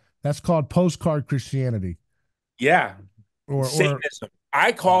 Yeah. That's called postcard Christianity. Yeah. Or Satanism.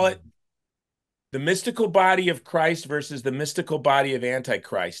 I call it the mystical body of Christ versus the mystical body of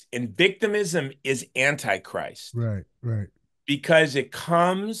Antichrist. And victimism is Antichrist. right, right. Because it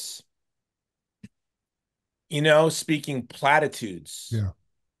comes, speaking platitudes. Yeah.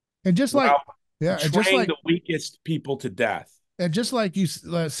 And just like, yeah, and just betraying like the weakest people to death. And just like you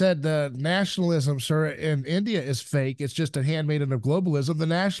said, the nationalism, sir, in India is fake. It's just a handmaiden of globalism. The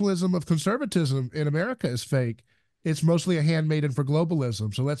nationalism of conservatism in America is fake. It's mostly a handmaiden for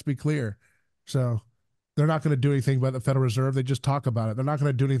globalism. So let's be clear. So they're not going to do anything about the Federal Reserve. They just talk about it. They're not going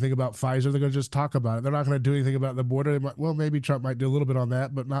to do anything about Pfizer. They're going to just talk about it. They're not going to do anything about the border. Well, maybe Trump might do a little bit on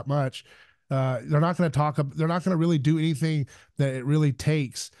that, but not much. They're not going to talk. They're not going to really do anything that it really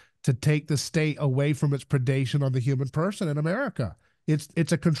takes to take the state away from its predation on the human person in America.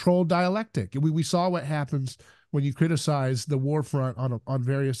 It's a controlled dialectic. We saw what happens when you criticize the war front on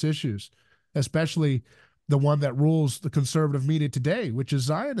various issues, especially the one that rules the conservative media today, which is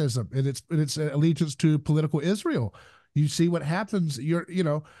Zionism and its allegiance to political Israel. You see what happens. You're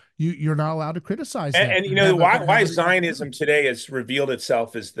not allowed to criticize that. And why Zionism today has revealed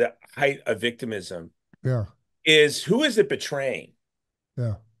itself as the height of victimism. Yeah. Is who is it betraying?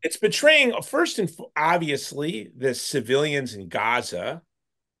 Yeah. It's betraying, first and obviously, the civilians in Gaza.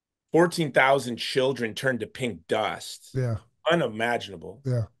 14,000 children turned to pink dust. Yeah. Unimaginable.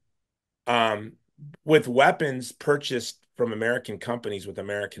 Yeah. With weapons purchased from American companies with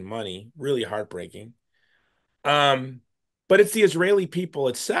American money. Really heartbreaking. But it's the Israeli people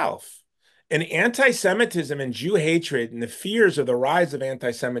itself. And anti-Semitism and Jew hatred and the fears of the rise of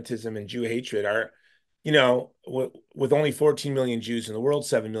anti-Semitism and Jew hatred are, with only 14 million Jews in the world,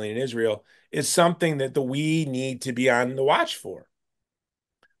 7 million in Israel, is something that we need to be on the watch for.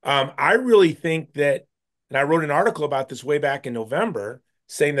 I really think that, and I wrote an article about this way back in November,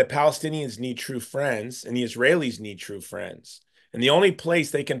 saying that Palestinians need true friends and the Israelis need true friends. And the only place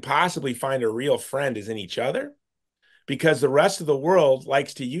they can possibly find a real friend is in each other, because the rest of the world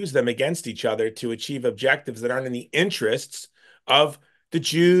likes to use them against each other to achieve objectives that aren't in the interests of the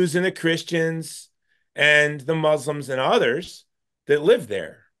Jews and the Christians and the Muslims and others that live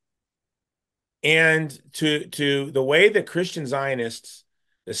there. And to the way that Christian Zionists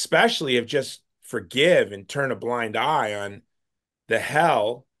especially have just forgive and turn a blind eye on the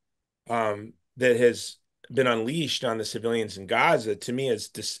hell that has been unleashed on the civilians in Gaza, to me is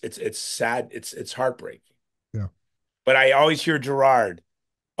it's sad, it's heartbreaking. Yeah. But I always hear Girard,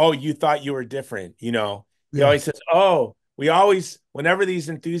 oh, you thought you were different, He always says, oh, we always, whenever these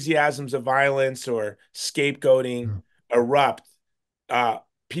enthusiasms of violence or scapegoating erupt,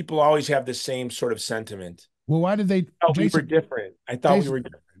 people always have the same sort of sentiment. Well, why did they? We were different. I thought we were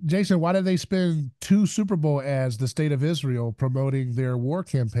different. Jason, why did they spend 2 Super Bowl ads, the state of Israel, promoting their war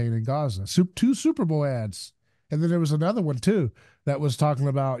campaign in Gaza? 2 Super Bowl ads. And then there was another one, too, that was talking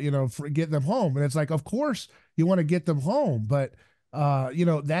about, getting them home. And it's like, of course, you want to get them home. But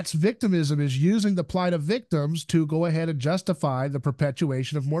That's victimism, is using the plight of victims to go ahead and justify the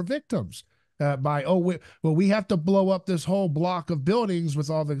perpetuation of more victims. We have to blow up this whole block of buildings with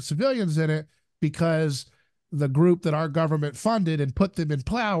all the civilians in it because the group that our government funded and put them in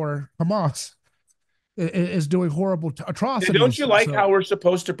power, Hamas, is doing horrible And don't atrocities. you like So, how we're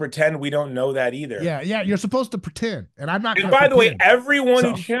supposed to pretend we don't know that either? yeah, you're supposed to pretend, and I'm not And going to by the way, pretend. everyone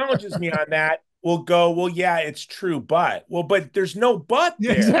who So, challenges me on that will go, well, yeah, it's true, but there's no but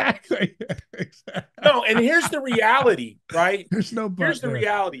yeah, there. exactly. No, and here's the reality, right? There's no Here's but the there.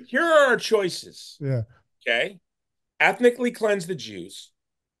 reality. Here are our choices. Yeah, Okay. Ethnically cleanse the Jews,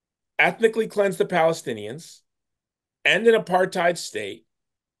 ethnically cleanse the Palestinians, end an apartheid state,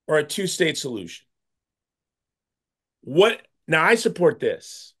 or a two-state solution. What now I support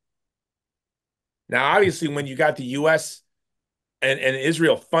this. Now, obviously, when you got the US and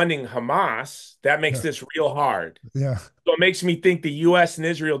Israel funding Hamas, that makes yeah, this real hard. yeah, So it makes me think the US and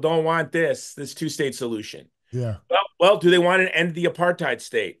Israel don't want this two-state solution. yeah. Well, do they want to end the apartheid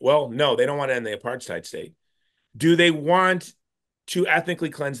state? Well, no, they don't want to end the apartheid state. Do they want to ethnically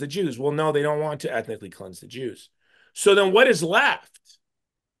cleanse the Jews? Well, no, they don't want to ethnically cleanse the Jews. So then what is left?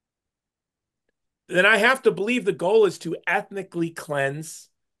 Then I have to believe the goal is to ethnically cleanse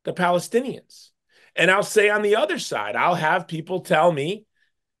the Palestinians. And I'll say on the other side, I'll have people tell me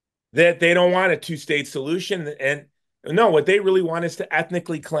that they don't want a two-state solution. And no, what they really want is to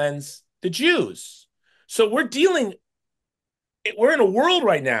ethnically cleanse the Jews. So we're in a world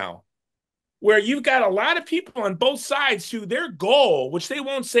right now where you've got a lot of people on both sides who their goal, which they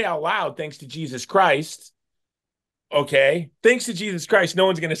won't say out loud, thanks to Jesus Christ, okay? Thanks to Jesus Christ, no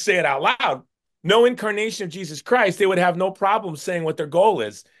one's going to say it out loud. No incarnation of Jesus Christ, they would have no problem saying what their goal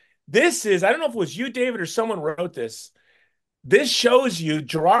is. This is, I don't know if it was you, David, or someone wrote this. This shows you,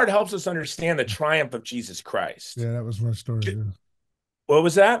 Gerard helps us understand the triumph of Jesus Christ. Yeah, that was my story. Yeah. What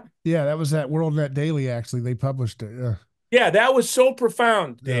was that? Yeah, that was that WorldNet Daily, actually. They published it. Yeah. Yeah, that was so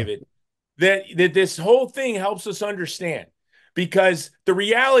profound, Yeah. David, that this whole thing helps us understand. Because the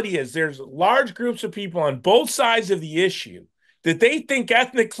reality is there's large groups of people on both sides of the issue that they think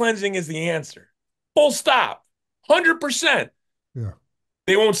ethnic cleansing is the answer. Full stop. 100%. Yeah.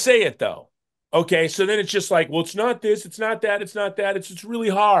 They won't say it though. Okay, so then it's just like, well, it's not this, it's not that, it's not that, it's really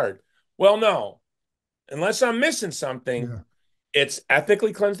hard. Well, no. Unless I'm missing something, Yeah. it's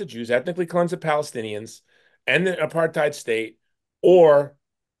ethnically cleanse the Jews, ethnically cleanse the Palestinians, and the apartheid state, or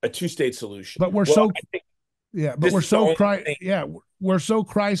a two-state solution. But we're Well, so I think Yeah, but this we're is the so only thing. we're so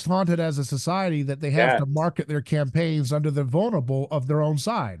Christ haunted as a society that they have Yeah. to market their campaigns under the vulnerable of their own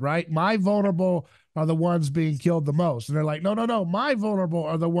side, right? My vulnerable are the ones being killed the most. And they're like, no, no, no, my vulnerable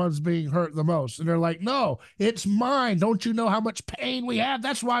are the ones being hurt the most. And they're like, no, it's mine. Don't you know how much pain we have?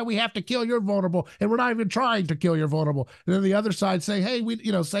 That's why we have to kill your vulnerable. And we're not even trying to kill your vulnerable. And then the other side say, hey,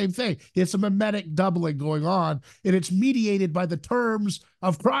 same thing. It's a mimetic doubling going on. And it's mediated by the terms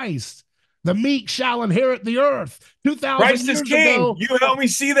of Christ. The meek shall inherit the earth. 2,000 Christ is years king. ago. You help me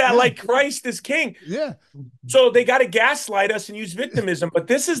see that, Yeah. like Christ is king. Yeah. So they got to gaslight us and use victimism. But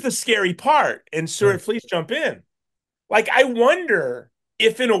this is the scary part. And Surit, please jump in. Like, I wonder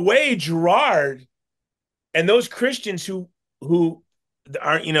if, in a way, Gerard and those Christians who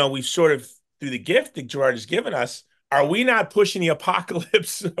are, we've sort of, through the gift that Gerard has given us, are we not pushing the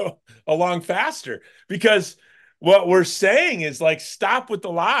apocalypse along faster? Because what we're saying is, like, stop with the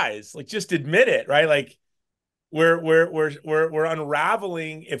lies. Like, just admit it, right? Like, we're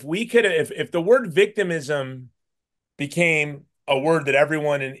unraveling. If the word victimism became a word that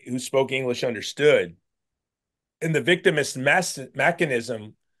everyone who spoke English understood, and the victimist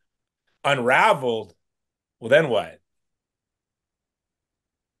mechanism unraveled, well, then what?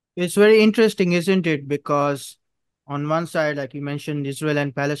 It's very interesting, isn't it? Because on one side, like you mentioned, Israel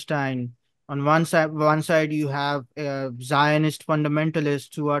and Palestine. On one side you have Zionist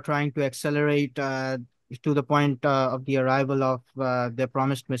fundamentalists who are trying to accelerate to the point of the arrival of their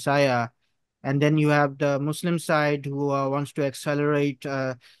promised Messiah, and then you have the Muslim side who wants to accelerate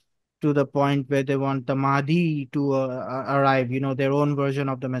to the point where they want the Mahdi to arrive. Their own version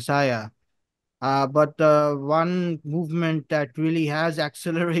of the Messiah. But one movement that really has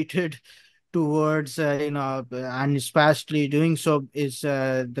accelerated towards, and especially doing so is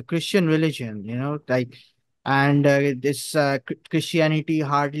the Christian religion, and this Christianity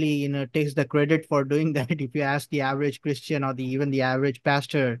hardly, takes the credit for doing that. If you ask the average Christian or even the average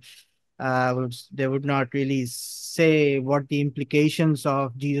pastor, they would not really say what the implications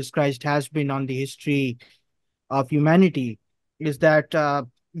of Jesus Christ has been on the history of humanity. Is that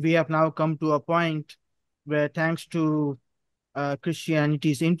we have now come to a point where, thanks to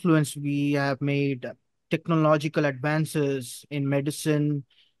Christianity's influence, we have made technological advances in medicine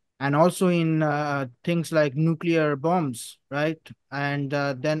and also in things like nuclear bombs, right? And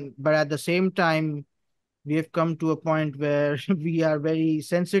but at the same time, we have come to a point where we are very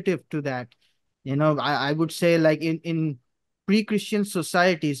sensitive to that. I would say, like, in pre-Christian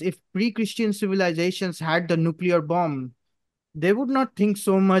societies, if pre-Christian civilizations had the nuclear bomb, they would not think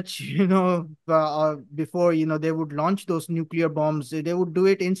so much, before, they would launch those nuclear bombs. They would do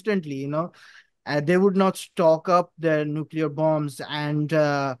it instantly, they would not stock up their nuclear bombs and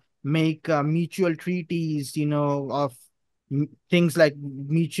make mutual treaties, of things like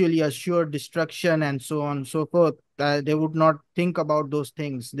mutually assured destruction and so on and so forth. They would not think about those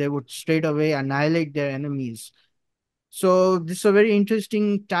things. They would straight away annihilate their enemies. So this is a very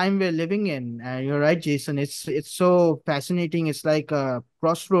interesting time we're living in. You're right, Jason. It's so fascinating. It's like a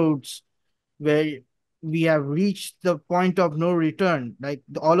crossroads where we have reached the point of no return. Like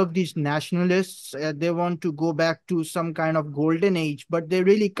all of these nationalists, they want to go back to some kind of golden age, but they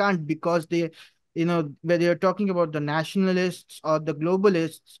really can't, because whether you're talking about the nationalists or the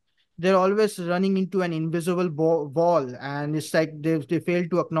globalists, they're always running into an invisible wall. And it's like they fail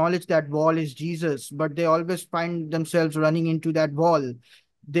to acknowledge that wall is Jesus, but they always find themselves running into that wall.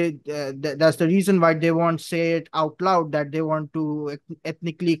 That's the reason why they won't say it out loud, that they want to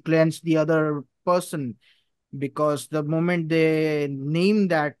ethnically cleanse the other person, because the moment they name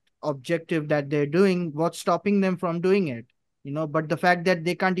that objective that they're doing, what's stopping them from doing it? But the fact that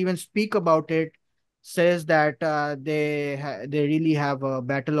they can't even speak about it says that they really have a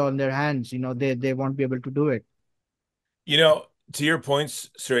battle on their hands. They won't be able to do it. To your points,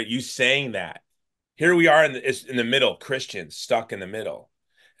 Surit, you saying that, here we are in the middle, Christians stuck in the middle.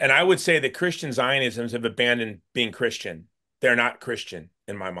 And I would say that Christian Zionisms have abandoned being Christian. They're not Christian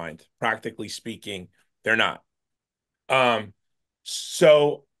in my mind. Practically speaking, they're not.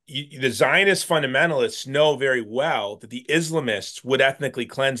 So the Zionist fundamentalists know very well that the Islamists would ethnically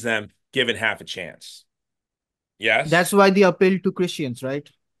cleanse them given half a chance. Yes? That's why they appeal to Christians, right?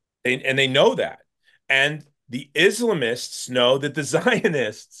 And they know that. And the Islamists know that the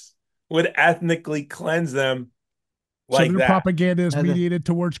Zionists would ethnically cleanse them like so their that. propaganda is mediated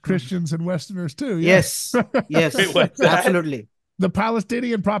towards Christians and Westerners too. Yes, yes, absolutely. The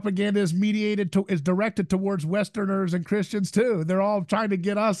Palestinian propaganda is is directed towards Westerners and Christians too. They're all trying to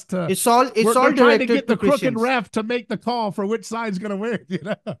get us to. It's all trying to get the Christians. crooked ref to make the call for which side's going to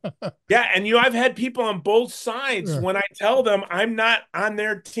win. Yeah, and I've had people on both sides when I tell them I'm not on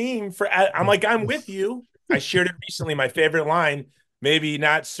their team I'm like, I'm with you. I shared it recently. My favorite line, maybe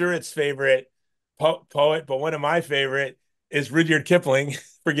not Surit's favorite poet, but one of my favorite is Rudyard Kipling.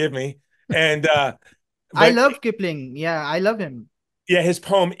 Forgive me. And I love Kipling. Yeah, I love him. Yeah, his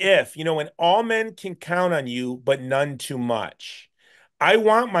poem, If, when all men can count on you, but none too much. I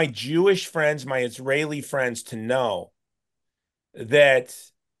want my Jewish friends, my Israeli friends to know that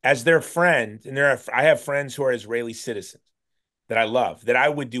as their friend, and I have friends who are Israeli citizens that I love, that I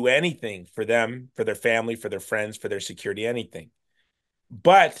would do anything for them, for their family, for their friends, for their security, anything.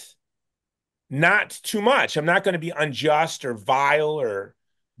 But not too much. I'm not going to be unjust or vile or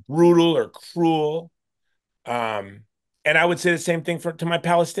brutal or cruel. And I would say the same thing to my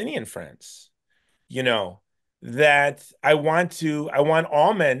Palestinian friends, that I want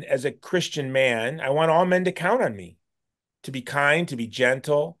all men, as a Christian man, I want all men to count on me, to be kind, to be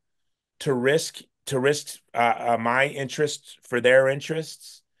gentle, to risk my interests for their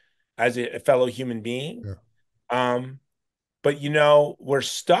interests as a fellow human being. Yeah. But we're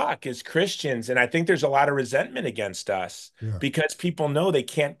stuck as Christians, and I think there's a lot of resentment against us because people know they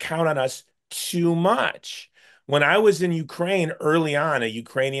can't count on us too much. When I was in Ukraine early on, a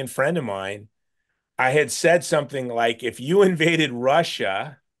Ukrainian friend of mine, I had said something like, if you invaded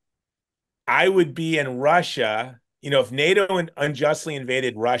Russia, I would be in Russia. If NATO unjustly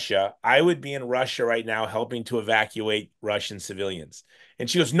invaded Russia, I would be in Russia right now helping to evacuate Russian civilians. And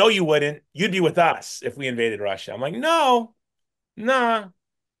she goes, no, you wouldn't. You'd be with us if we invaded Russia. I'm like, no, nah,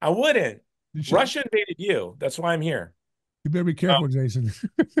 I wouldn't. Russia invaded you. That's why I'm here. You better be careful, Jason.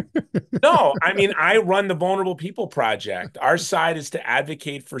 No, I mean, I run the Vulnerable People Project. Our side is to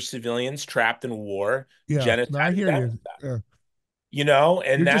advocate for civilians trapped in war, genocide. I hear you. Yeah. And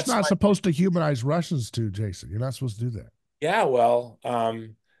you're that's just not supposed to humanize Russians too, Jason. You're not supposed to do that. Yeah, well,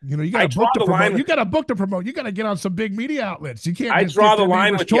 you got a book to promote. You got a book to promote. You got to get on some big media outlets. You can't. I draw the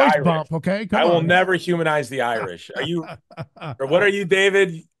line with the Irish. Bump, okay, I will never humanize the Irish. Are you? Or what are you,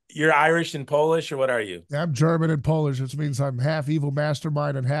 David? You're Irish and Polish, or what are you? I'm German and Polish, which means I'm half evil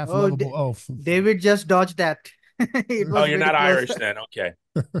mastermind and half lovable oaf. David just dodged that. You're not close. Irish then. Okay.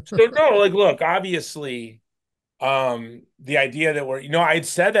 So no, look, obviously, The idea that I had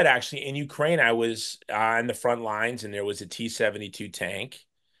said that actually in Ukraine, I was on the front lines and there was a T-72 tank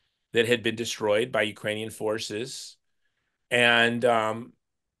that had been destroyed by Ukrainian forces. And I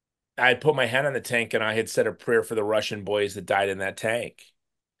had put my hand on the tank and I had said a prayer for the Russian boys that died in that tank.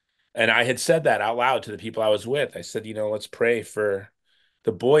 And I had said that out loud to the people I was with. I said, let's pray for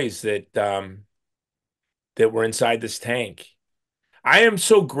the boys that were inside this tank. I am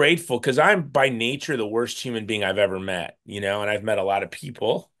so grateful because I'm by nature the worst human being I've ever met, and I've met a lot of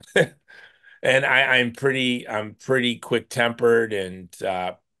people. And I'm pretty quick-tempered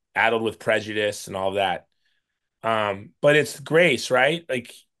and addled with prejudice and all that. But it's grace, right?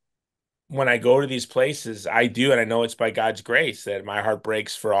 Like when I go to these places, I do, and I know it's by God's grace that my heart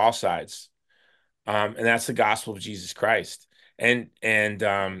breaks for all sides. And that's the gospel of Jesus Christ. And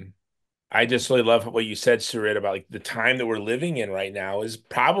I just really love what you said, Surit, about like the time that we're living in right now is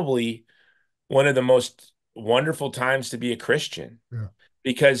probably one of the most wonderful times to be a Christian Yeah.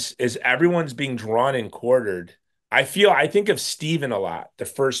 because as everyone's being drawn and quartered, I think of Stephen a lot, the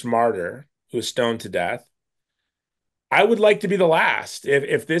first martyr who was stoned to death. I would like to be the last.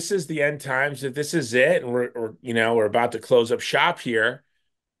 If this is the end times, if this is it, and we're about to close up shop here,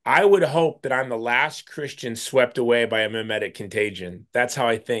 I would hope that I'm the last Christian swept away by a mimetic contagion. That's how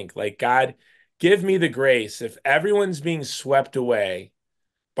I think. Like, God, give me the grace. If everyone's being swept away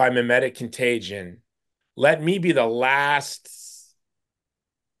by mimetic contagion, let me be the last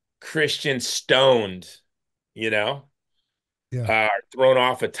Christian stoned, you know, Yeah. thrown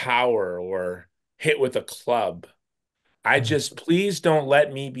off a tower or hit with a club. I Yeah. just, please don't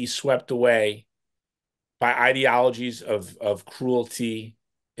let me be swept away by ideologies of cruelty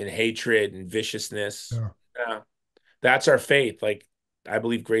and hatred and viciousness. Yeah. Yeah. That's our faith. Like I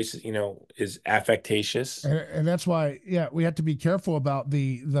believe grace, is affectatious. And that's why, yeah, we have to be careful about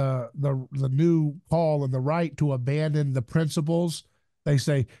the new call and the right to abandon the principles. They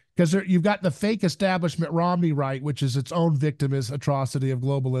say because you've got the fake establishment Romney right, which is its own victimist atrocity of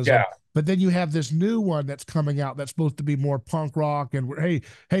globalism. Yeah. But then you have this new one that's coming out that's supposed to be more punk rock. And hey,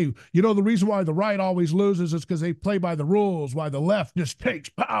 the reason why the right always loses is because they play by the rules, why the left just takes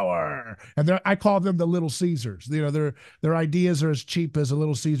power. And I call them the Little Caesars. Their ideas are as cheap as a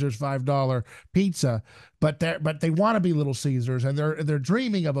Little Caesars $5 pizza, but they want to be Little Caesars, and they're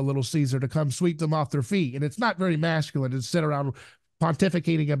dreaming of a Little Caesar to come sweep them off their feet. And it's not very masculine to sit around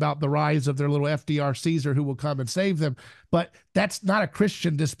pontificating about the rise of their little FDR Caesar who will come and save them. But that's not a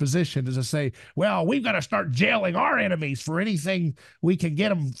Christian disposition to say, well, we've got to start jailing our enemies for anything we can get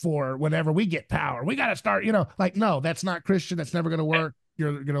them for whenever we get power. We got to start, like, no, that's not Christian. That's never going to work.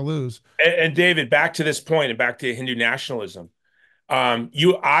 You're going to lose. And David, back to this point and back to Hindu nationalism.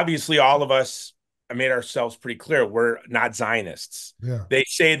 You obviously, all of us made ourselves pretty clear we're not Zionists. Yeah. They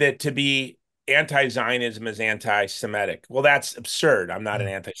say that to be anti-Zionism is anti-Semitic. Well, that's absurd. I'm not an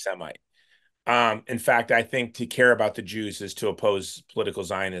anti-Semite. In fact, I think to care about the Jews is to oppose political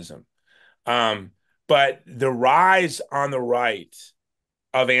Zionism. But the rise on the right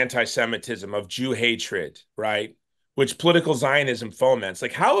of anti-Semitism, of Jew hatred, right, which political Zionism foments,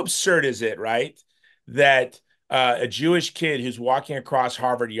 like how absurd is it, right, that a Jewish kid who's walking across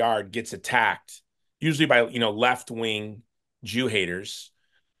Harvard Yard gets attacked, usually by left-wing Jew haters,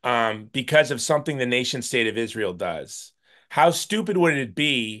 because of something the nation state of Israel does. How stupid would it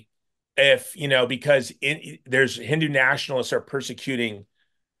be if, because there's Hindu nationalists are persecuting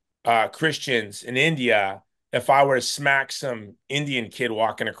Christians in India, if I were to smack some Indian kid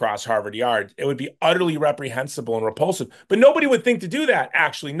walking across Harvard Yard, it would be utterly reprehensible and repulsive. But nobody would think to do that,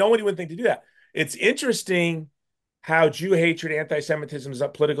 actually. Nobody would think to do that. It's interesting how Jew hatred, anti-Semitism,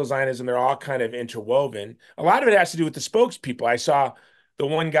 political Zionism, they're all kind of interwoven. A lot of it has to do with the spokespeople. I saw the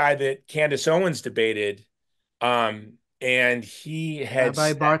one guy that Candace Owens debated, and he had Rabbi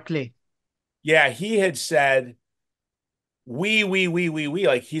said, Barclay. yeah, he had said, we,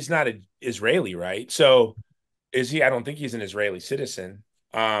 like he's not an Israeli, right? So is he? I don't think he's an Israeli citizen.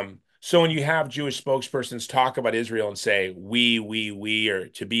 So when you have Jewish spokespersons talk about Israel and say we, or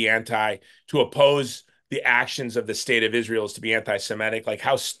to be to oppose the actions of the state of Israel is to be anti-Semitic, like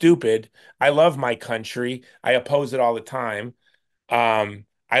how stupid. I love my country. I oppose it all the time.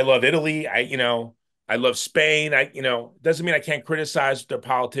 I love Italy. I love Spain. Doesn't mean I can't criticize their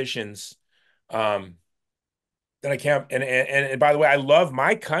politicians. That I can't. And by the way, I love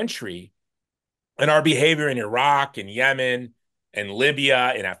my country and our behavior in Iraq and Yemen and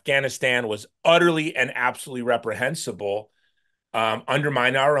Libya and Afghanistan was utterly and absolutely reprehensible,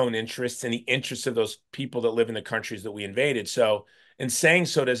 undermine our own interests and the interests of those people that live in the countries that we invaded. So, in saying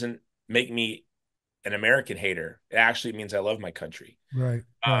so doesn't make me an American hater. It actually means I love my country. Right.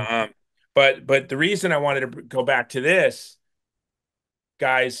 Right. Um, But the reason I wanted to go back to this,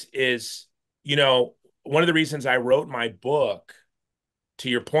 guys, is, you know, one of the reasons I wrote my book, to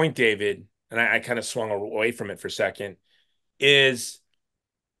your point, David, and I kind of swung away from it for a second, is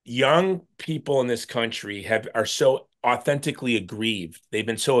young people in this country are so authentically aggrieved. They've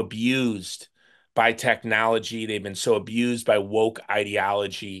been so abused by technology. They've been so abused by woke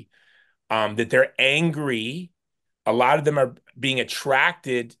ideology, that they're angry. A lot of them are being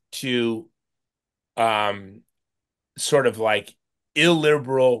attracted to um, sort of like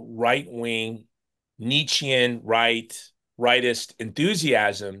illiberal, right-wing, Nietzschean rightist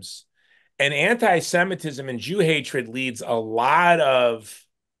enthusiasms. And anti-Semitism and Jew hatred leads a lot of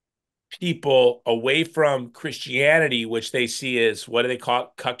people away from Christianity, which they see as, what do they call it?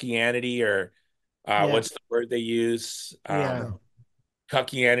 Cuckianity, or Yeah, what's the word they use? yeah,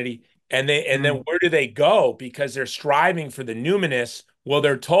 Cuckianity. And then mm, where do they go? Because they're striving for the numinous. Well,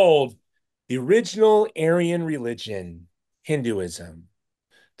 they're told the original Aryan religion, Hinduism,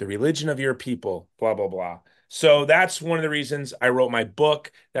 the religion of your people, blah, blah, blah. So that's one of the reasons I wrote my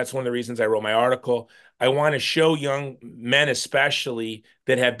book. That's one of the reasons I wrote my article. I want to show young men, especially,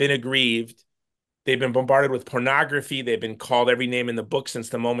 that have been aggrieved. They've been bombarded with pornography. They've been called every name in the book since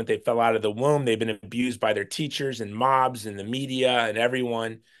the moment they fell out of the womb. They've been abused by their teachers and mobs and the media and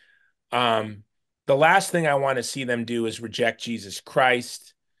everyone. Um, the last thing I want to see them do is reject Jesus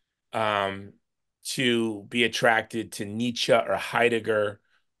Christ, um, to be attracted to Nietzsche or Heidegger,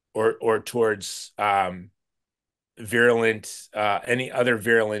 or towards virulent any other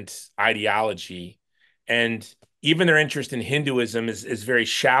virulent ideology. And even their interest in Hinduism is very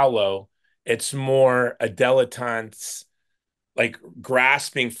shallow. It's more a dilettante's, like,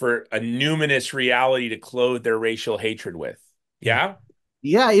 grasping for a numinous reality to clothe their racial hatred with. Yeah.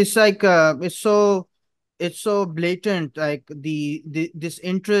 Yeah. yeah. It's like it's so blatant. Like the this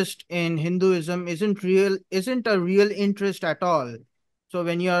interest in Hinduism isn't a real interest at all. So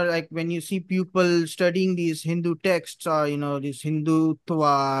when you're like when you see people studying these Hindu texts, or these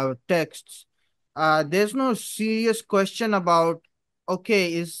Hindutva texts, there's no serious question about,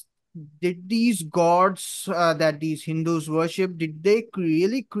 okay, is did these gods that these Hindus worship, did they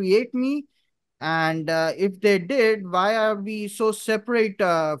really create me? And if they did, why are we so separate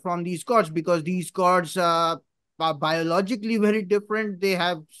from these gods? Because these gods are biologically very different. They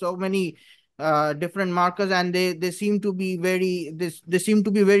have so many different markers, and they seem to be they seem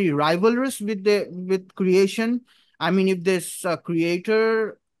to be very rivalrous with creation. I mean, if there's a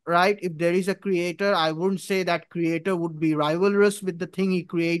creator, right? If there is a creator, I wouldn't say that creator would be rivalrous with the thing he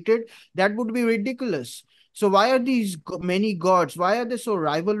created. That would be ridiculous. So why are these many gods? Why are they so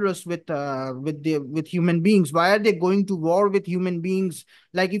rivalrous with human beings? Why are they going to war with human beings?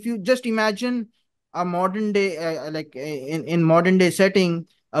 Like if you just imagine a modern day, in modern day setting,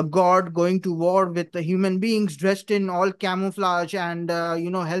 a god going to war with the human beings dressed in all camouflage and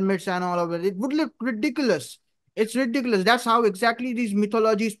helmets and all of it would look ridiculous. It's ridiculous. That's how exactly these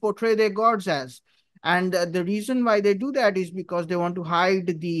mythologies portray their gods as. And the reason why they do that is because they want to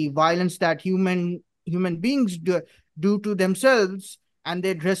hide the violence that human beings do to themselves, and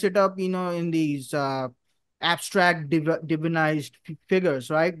they dress it up in these abstract divinized figures,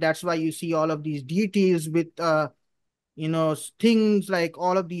 right? That's why you see all of these deities with things like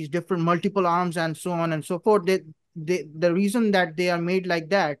all of these different multiple arms and so on and so forth. The reason that they are made like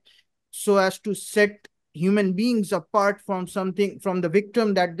that, so as to set human beings apart from something, from the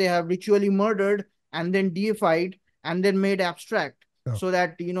victim that they have ritually murdered and then deified and then made abstract, Oh. so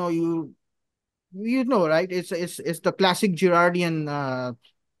that right? It's the classic Girardian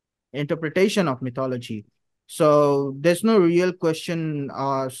interpretation of mythology. So there's no real question,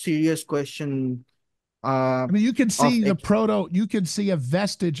 serious question I mean, you can of see you can see a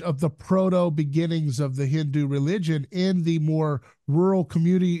vestige of the proto beginnings of the Hindu religion in the more rural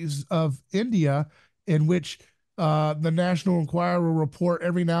communities of India, in which the National Enquirer will report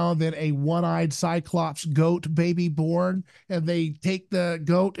every now and then a one-eyed cyclops goat baby born, and they take the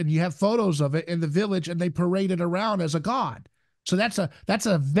goat, and you have photos of it in the village, and they parade it around as a god. So that's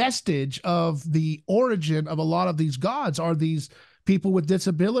a vestige of the origin of a lot of these gods, are these people with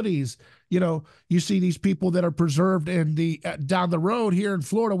disabilities. You see these people that are preserved in the down the road here in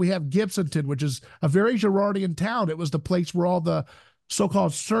Florida. We have Gibsonton, which is a very Girardian town. It was the place where all the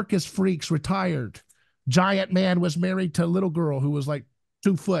so-called circus freaks retired. Giant Man was married to a little girl who was like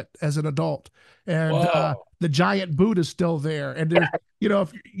 2 foot as an adult, and Whoa. the giant Buddha's still there. And there's,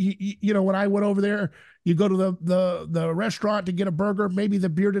 if when I went over there, you go to the restaurant to get a burger. Maybe the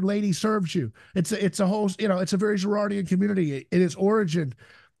bearded lady serves you. It's a whole, it's a very Girardian community in its origin.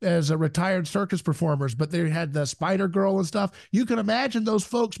 as a retired circus performers, but they had the Spider Girl and stuff. You can imagine those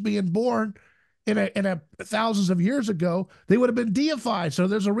folks being born in a thousands of years ago. They would have been deified. So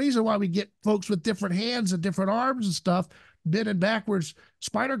there's a reason why we get folks with different hands and different arms and stuff, bending backwards.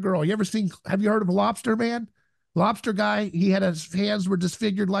 Spider Girl. You ever seen? Have you heard of Lobster Man? Lobster guy. He had his hands were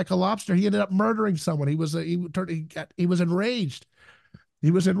disfigured like a lobster. He ended up murdering someone. He was enraged.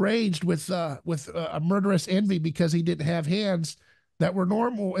 He was enraged with a murderous envy because he didn't have hands that were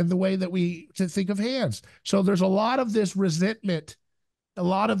normal in the way that we to think of hands. So there's a lot of this resentment, a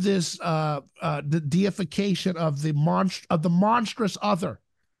lot of this the deification of the monstrous other.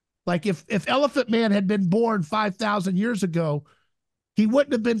 Like if Elephant Man had been born 5,000 years ago, he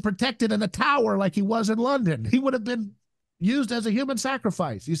wouldn't have been protected in a tower like he was in London. He would have been used as a human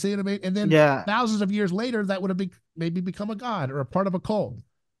sacrifice. You see what I mean? And then Yeah. thousands of years later, that would have maybe become a god or a part of a cult.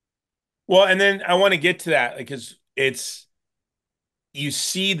 Well, and then I want to get to that because you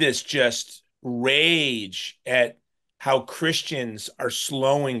see this just rage at how Christians are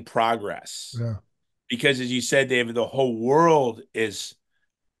slowing progress. Yeah. Because as you said, David, the whole world is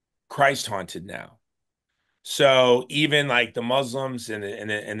Christ haunted now. So even like the Muslims and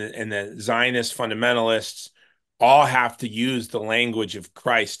the Zionist fundamentalists all have to use the language of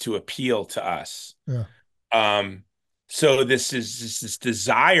Christ to appeal to us. Yeah. So this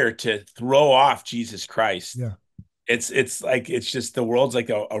desire to throw off Jesus Christ. Yeah. It's like it's just the world's like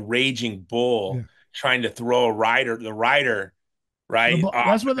a raging bull Yeah. trying to throw the rider right off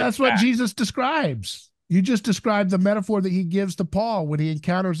of its That's what back. Jesus describes. You just described the metaphor that he gives to Paul when he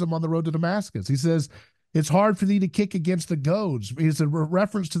encounters him on the road to Damascus. He says, it's hard for thee to kick against the goads. It's a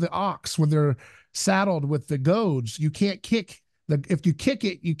reference to the ox when they're saddled with the goads. You can't kick. If you kick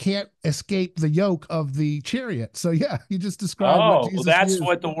it, you can't escape the yoke of the chariot. So yeah, you just described what Jesus Well, that's used.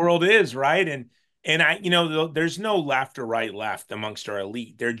 what the world is, right? And I, there's no left or right left amongst our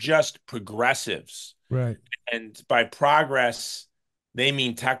elite. They're just progressives. Right. And by progress, they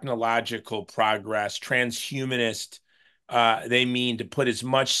mean technological progress, transhumanist. They mean to put as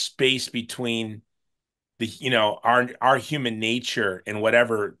much space between our human nature and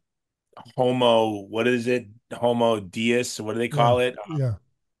whatever what is it? Homo deus, what do they Yeah. call it?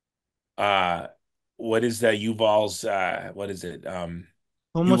 Yeah. What is that? Yuval's what is it? Homo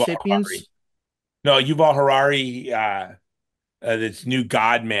Yuval Harari. sapiens. No, Yuval Harari, this new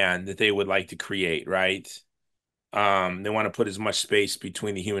God man that they would like to create, right? They want to put as much space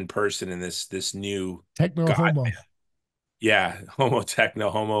between the human person and this new Techno God homo. man. Yeah,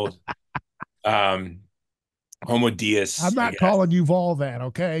 um, homo deus, I'm I Yeah. not guess. calling Yuval that,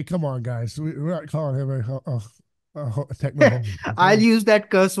 okay? Come on, guys. We're not calling him a techno homo. Okay? I'll use that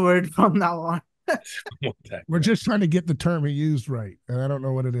curse word from now on. We're just trying to get the term he used right, and I don't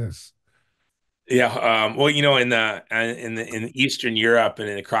know what it is. Yeah, well, in Eastern Europe and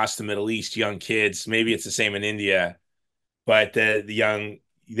across the Middle East, young kids, maybe it's the same in India, but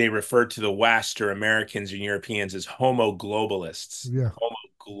they refer to the West or Americans and Europeans as homo globalists. Yeah. Homo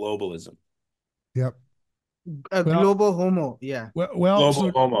globalism. Yep. A Well, global homo. Yeah.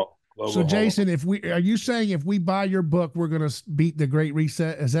 Global homo. So Global homo. Jason, are you saying if we buy your book, we're going to beat the Great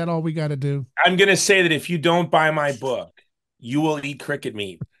Reset? Is that all we got to do? I'm going to say that if you don't buy my book, you will eat cricket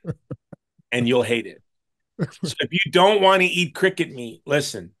meat and you'll hate it. So if you don't want to eat cricket meat,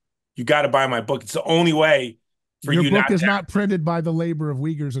 listen, you got to buy my book. It's the only way for Your you book not is to. not printed by the labor of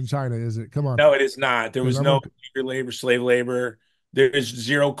Uyghurs in China, is it? Come on. No, it is not. There was I'm no okay. labor, slave labor. There's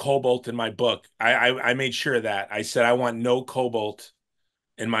zero cobalt in my book. I made sure of that. I said I want no cobalt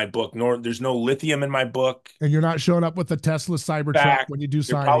in my book, nor there's no lithium in my book. And you're not showing up with the Tesla Cybertruck Fact, when you do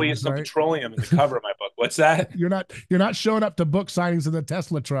there probably signings, is some right? petroleum in the cover of my book. What's that? You're not showing up to book signings in the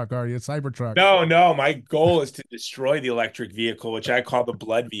Tesla truck, are you? Cybertruck. No. My goal is to destroy the electric vehicle, which I call the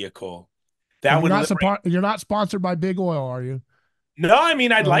blood vehicle. And That would liberate. you're not sponsored by Big Oil, are you? No, I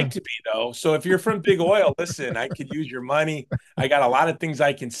mean, I'd Uh, like to be though. So if you're from Big Oil, listen, I could use your money. I got a lot of things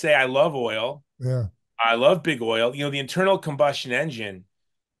I can say. I love oil. yeah. I love big oil. The internal combustion engine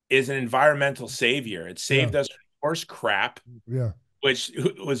is an environmental savior. It Yeah. saved us from horse crap, Yeah. which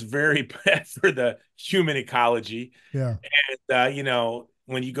was very bad for the human ecology. Yeah. And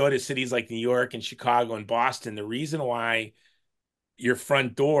when you go to cities like New York and Chicago and Boston, the reason why your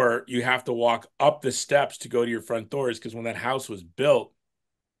front door, you have to walk up the steps to go to your front door is because when that house was built,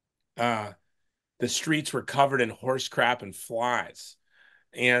 the streets were covered in horse crap and flies.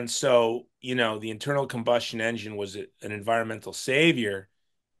 And so, the internal combustion engine was an environmental savior.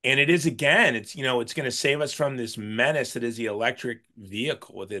 And it is again, it's going to save us from this menace that is the electric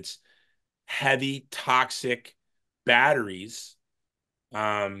vehicle with its heavy, toxic batteries.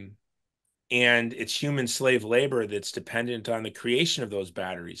 and it's human slave labor that's dependent on the creation of those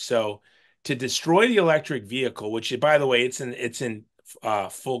batteries. So to destroy the electric vehicle, which by the way, it's in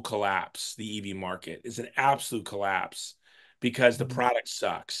full collapse. The EV market is an absolute collapse because the product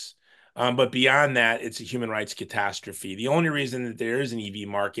sucks. But beyond that, it's a human rights catastrophe. The only reason that there is an EV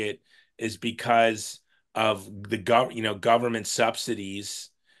market is because of the government subsidies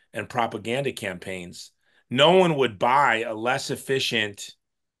and propaganda campaigns. No one would buy a less efficient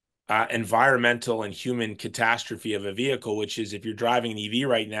environmental and human catastrophe of a vehicle, which is if you're driving an EV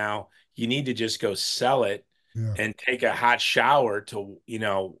right now, you need to just go sell it Yeah. and take a hot shower to,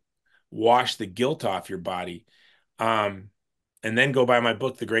 wash the guilt off your body. Um, and then go buy my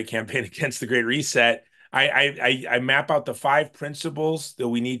book, The Great Campaign Against the Great Reset. I map out the 5 principles that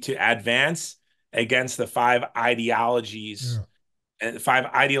we need to advance against the 5 ideologies Yeah. and 5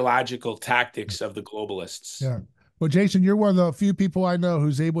 ideological tactics of the globalists. Yeah. Well, Jason, you're one of the few people I know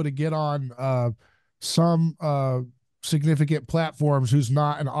who's able to get on some significant platforms who's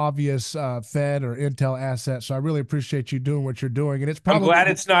not an obvious Fed or Intel asset. So I really appreciate you doing what you're doing. And it's I'm probably glad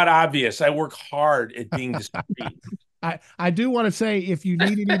it's not obvious. I work hard at being discreet. I do want to say if you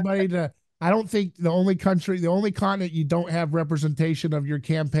need anybody to, I don't think the only continent you don't have representation of your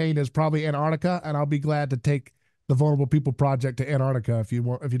campaign is probably Antarctica, and I'll be glad to take the Vulnerable People Project to Antarctica if you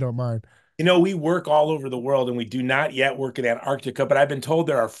don't mind. We work all over the world and we do not yet work in Antarctica, but I've been told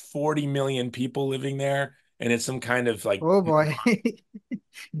there are 40 million people living there and it's some kind of like. Oh boy.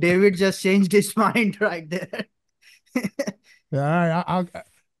 David just changed his mind right there. Yeah,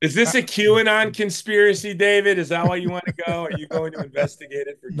 Is this a QAnon conspiracy, David? Is that why you want to go? Are you going to investigate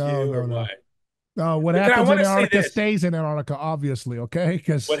it for no, Q or no, no. what? No, what Listen, I happens want in to say Antarctica this. stays in Antarctica, obviously, okay? What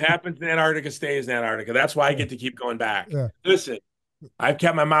Because happens in Antarctica stays in Antarctica. That's why I get to keep going back. yeah, Listen, I've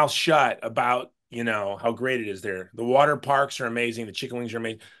kept my mouth shut about, how great it is there. The water parks are amazing. The chicken wings are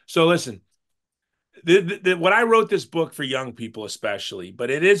amazing. So listen, what I wrote this book for young people especially,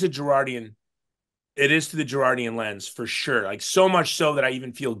 but it is through the Girardian lens for sure. Like so much so that I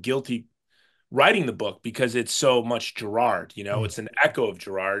even feel guilty writing the book because it's so much Girard. yeah, It's an echo of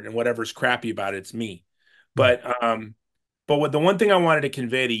Girard, and whatever's crappy about it's me. yeah, But the one thing I wanted to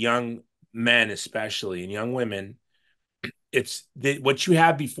convey to young men especially and young women, it's that what you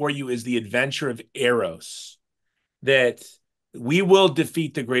have before you is the adventure of Eros, that we will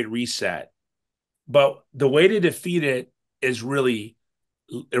defeat the Great Reset. But the way to defeat it is really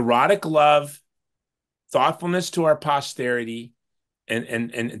erotic love, thoughtfulness to our posterity,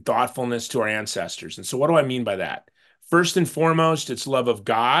 and thoughtfulness to our ancestors. And so, what do I mean by that? First and foremost, it's love of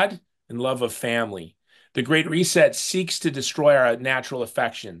God and love of family. The Great Reset seeks to destroy our natural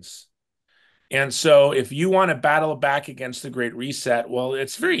affections. And so, if you want to battle back against the Great Reset, well,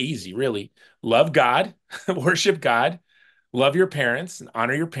 it's very easy, really. Love God, worship God, love your parents and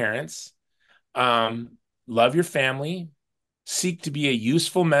honor your parents, love your family, seek to be a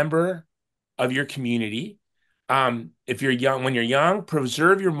useful member of your community. If you're young, when you're young,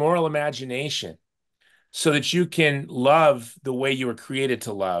 preserve your moral imagination so that you can love the way you were created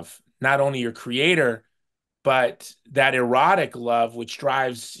to love, not only your creator, but that erotic love which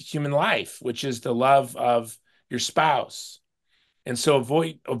drives human life, which is the love of your spouse. And so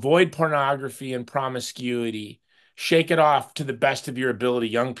avoid pornography and promiscuity. Shake it off to the best of your ability.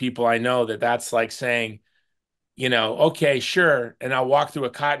 Young people, I know that that's like saying, okay, sure, and I'll walk through a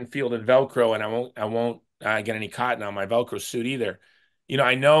cotton field in Velcro, and I won't get any cotton on my Velcro suit either.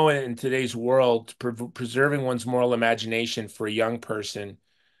 I know in today's world, preserving one's moral imagination for a young person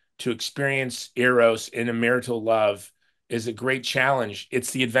to experience eros in a marital love is a great challenge.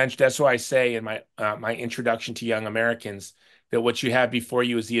 It's the adventure. That's why I say in my introduction to young Americans that what you have before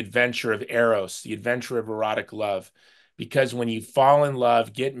you is the adventure of eros, the adventure of erotic love, because when you fall in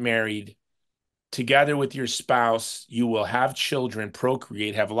love, get married together with your spouse, you will have children,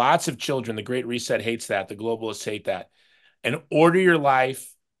 procreate, have lots of children. The Great Reset hates that. The globalists hate that. And order your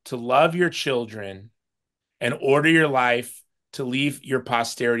life to love your children and order your life to leave your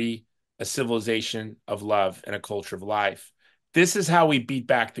posterity a civilization of love and a culture of life. This is how we beat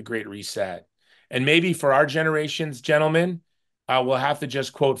back the Great Reset. And maybe for our generations, gentlemen, we'll have to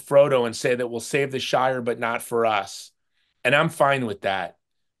just quote Frodo and say that we'll save the Shire, but not for us. And I'm fine with that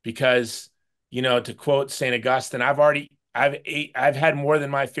because, to quote St. Augustine, I've had more than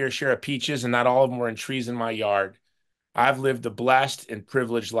my fair share of peaches, and not all of them were in trees in my yard. I've lived a blessed and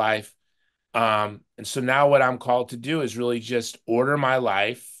privileged life. And so now what I'm called to do is really just order my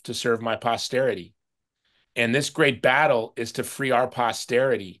life to serve my posterity. And this great battle is to free our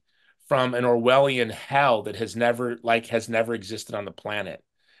posterity from an Orwellian hell that has never existed on the planet.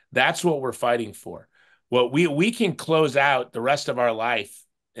 That's what we're fighting for. What we can close out the rest of our life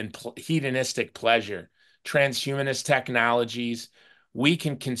and hedonistic pleasure, transhumanist technologies. We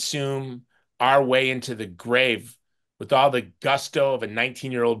can consume our way into the grave with all the gusto of a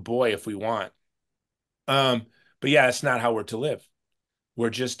 19-year-old boy if we want. Um, but yeah, that's not how we're to live. We're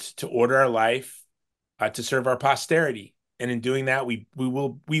just to order our life to serve our posterity. And in doing that, we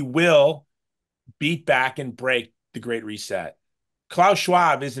will beat back and break the Great Reset. Klaus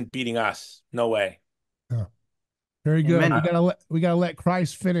Schwab isn't beating us. No way. Yeah. Very good. Amen. We gotta let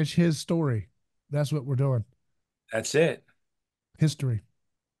Christ finish his story. That's what we're doing. That's it. History.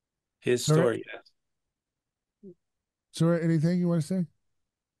 His Sir, story. Yes. sir, anything you want to say?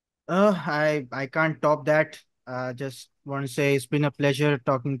 I can't top that. Just want to say it's been a pleasure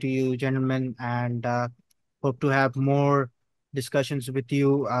talking to you, gentlemen, and hope to have more discussions with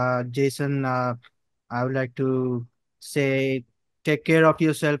you. Jason, I would like to say take care of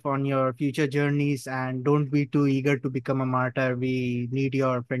yourself on your future journeys and don't be too eager to become a martyr. We need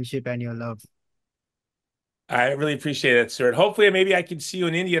your friendship and your love. I really appreciate it, sir. Hopefully, maybe I can see you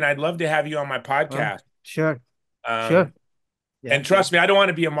in India, and I'd love to have you on my Oh, podcast. sure, Um, sure. Yeah. and trust me, I don't want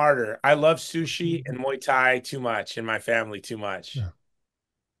to be a martyr. I love sushi and Muay Thai too much, and my family too much. Yeah.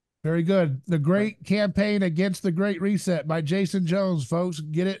 Very good. The Great Campaign Against the Great Reset by Jason Jones, folks.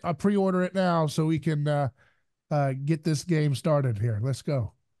 Get it, pre-order it now so we can get this game started here. Let's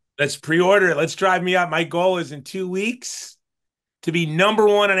go. Let's pre-order it. Let's drive me up. My goal is in 2 weeks to be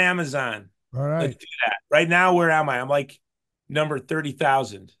 #1 on Amazon. All Let's right. do that. Right now, where am I? I'm like number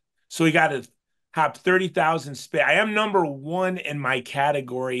 30,000. So we got to have 30,000 space. I am #1 in my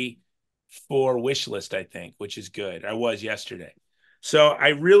category for wish list, I think, which is good. I was yesterday. So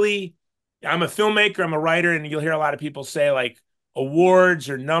I'm a filmmaker, I'm a writer, and you'll hear a lot of people say like awards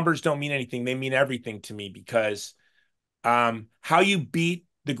or numbers don't mean anything. They mean everything to me because how you beat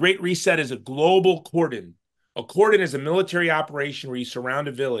the Great Reset is a global cordon. A cordon is a military operation where you surround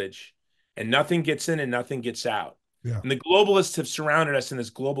a village and nothing gets in and nothing gets out. Yeah. And the globalists have surrounded us in this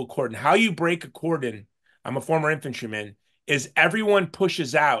global cordon. How you break a cordon, I'm a former infantryman, is everyone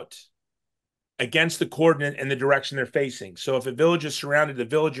pushes out against the cordon in the direction they're facing. So if a village is surrounded, the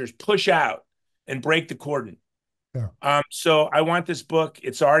villagers push out and break the cordon. Yeah. So I want this book.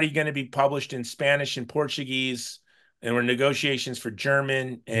 It's already going to be published in Spanish and Portuguese, and we're in negotiations for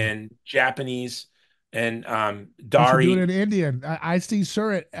German and Japanese and You should do it Dari. in Indian. I see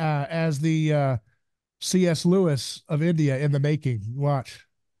Surit as the C.S. Lewis of India in the making. Watch.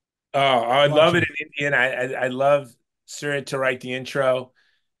 Oh, I Watch love it him. in Indian. I love Surit to write the intro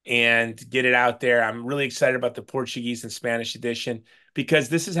and get it out there. I'm really excited about the Portuguese and Spanish edition because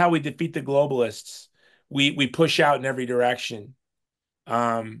this is how we defeat the globalists. We push out in every direction.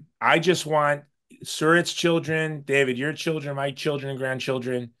 I just want Surit's children, David, your children, my children and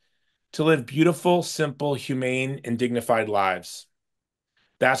grandchildren to live beautiful, simple, humane, and dignified lives.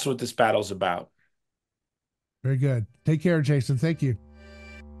 That's what this battle's about. Very good. Take care, Jason. Thank you.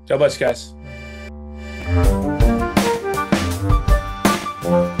 God bless, guys.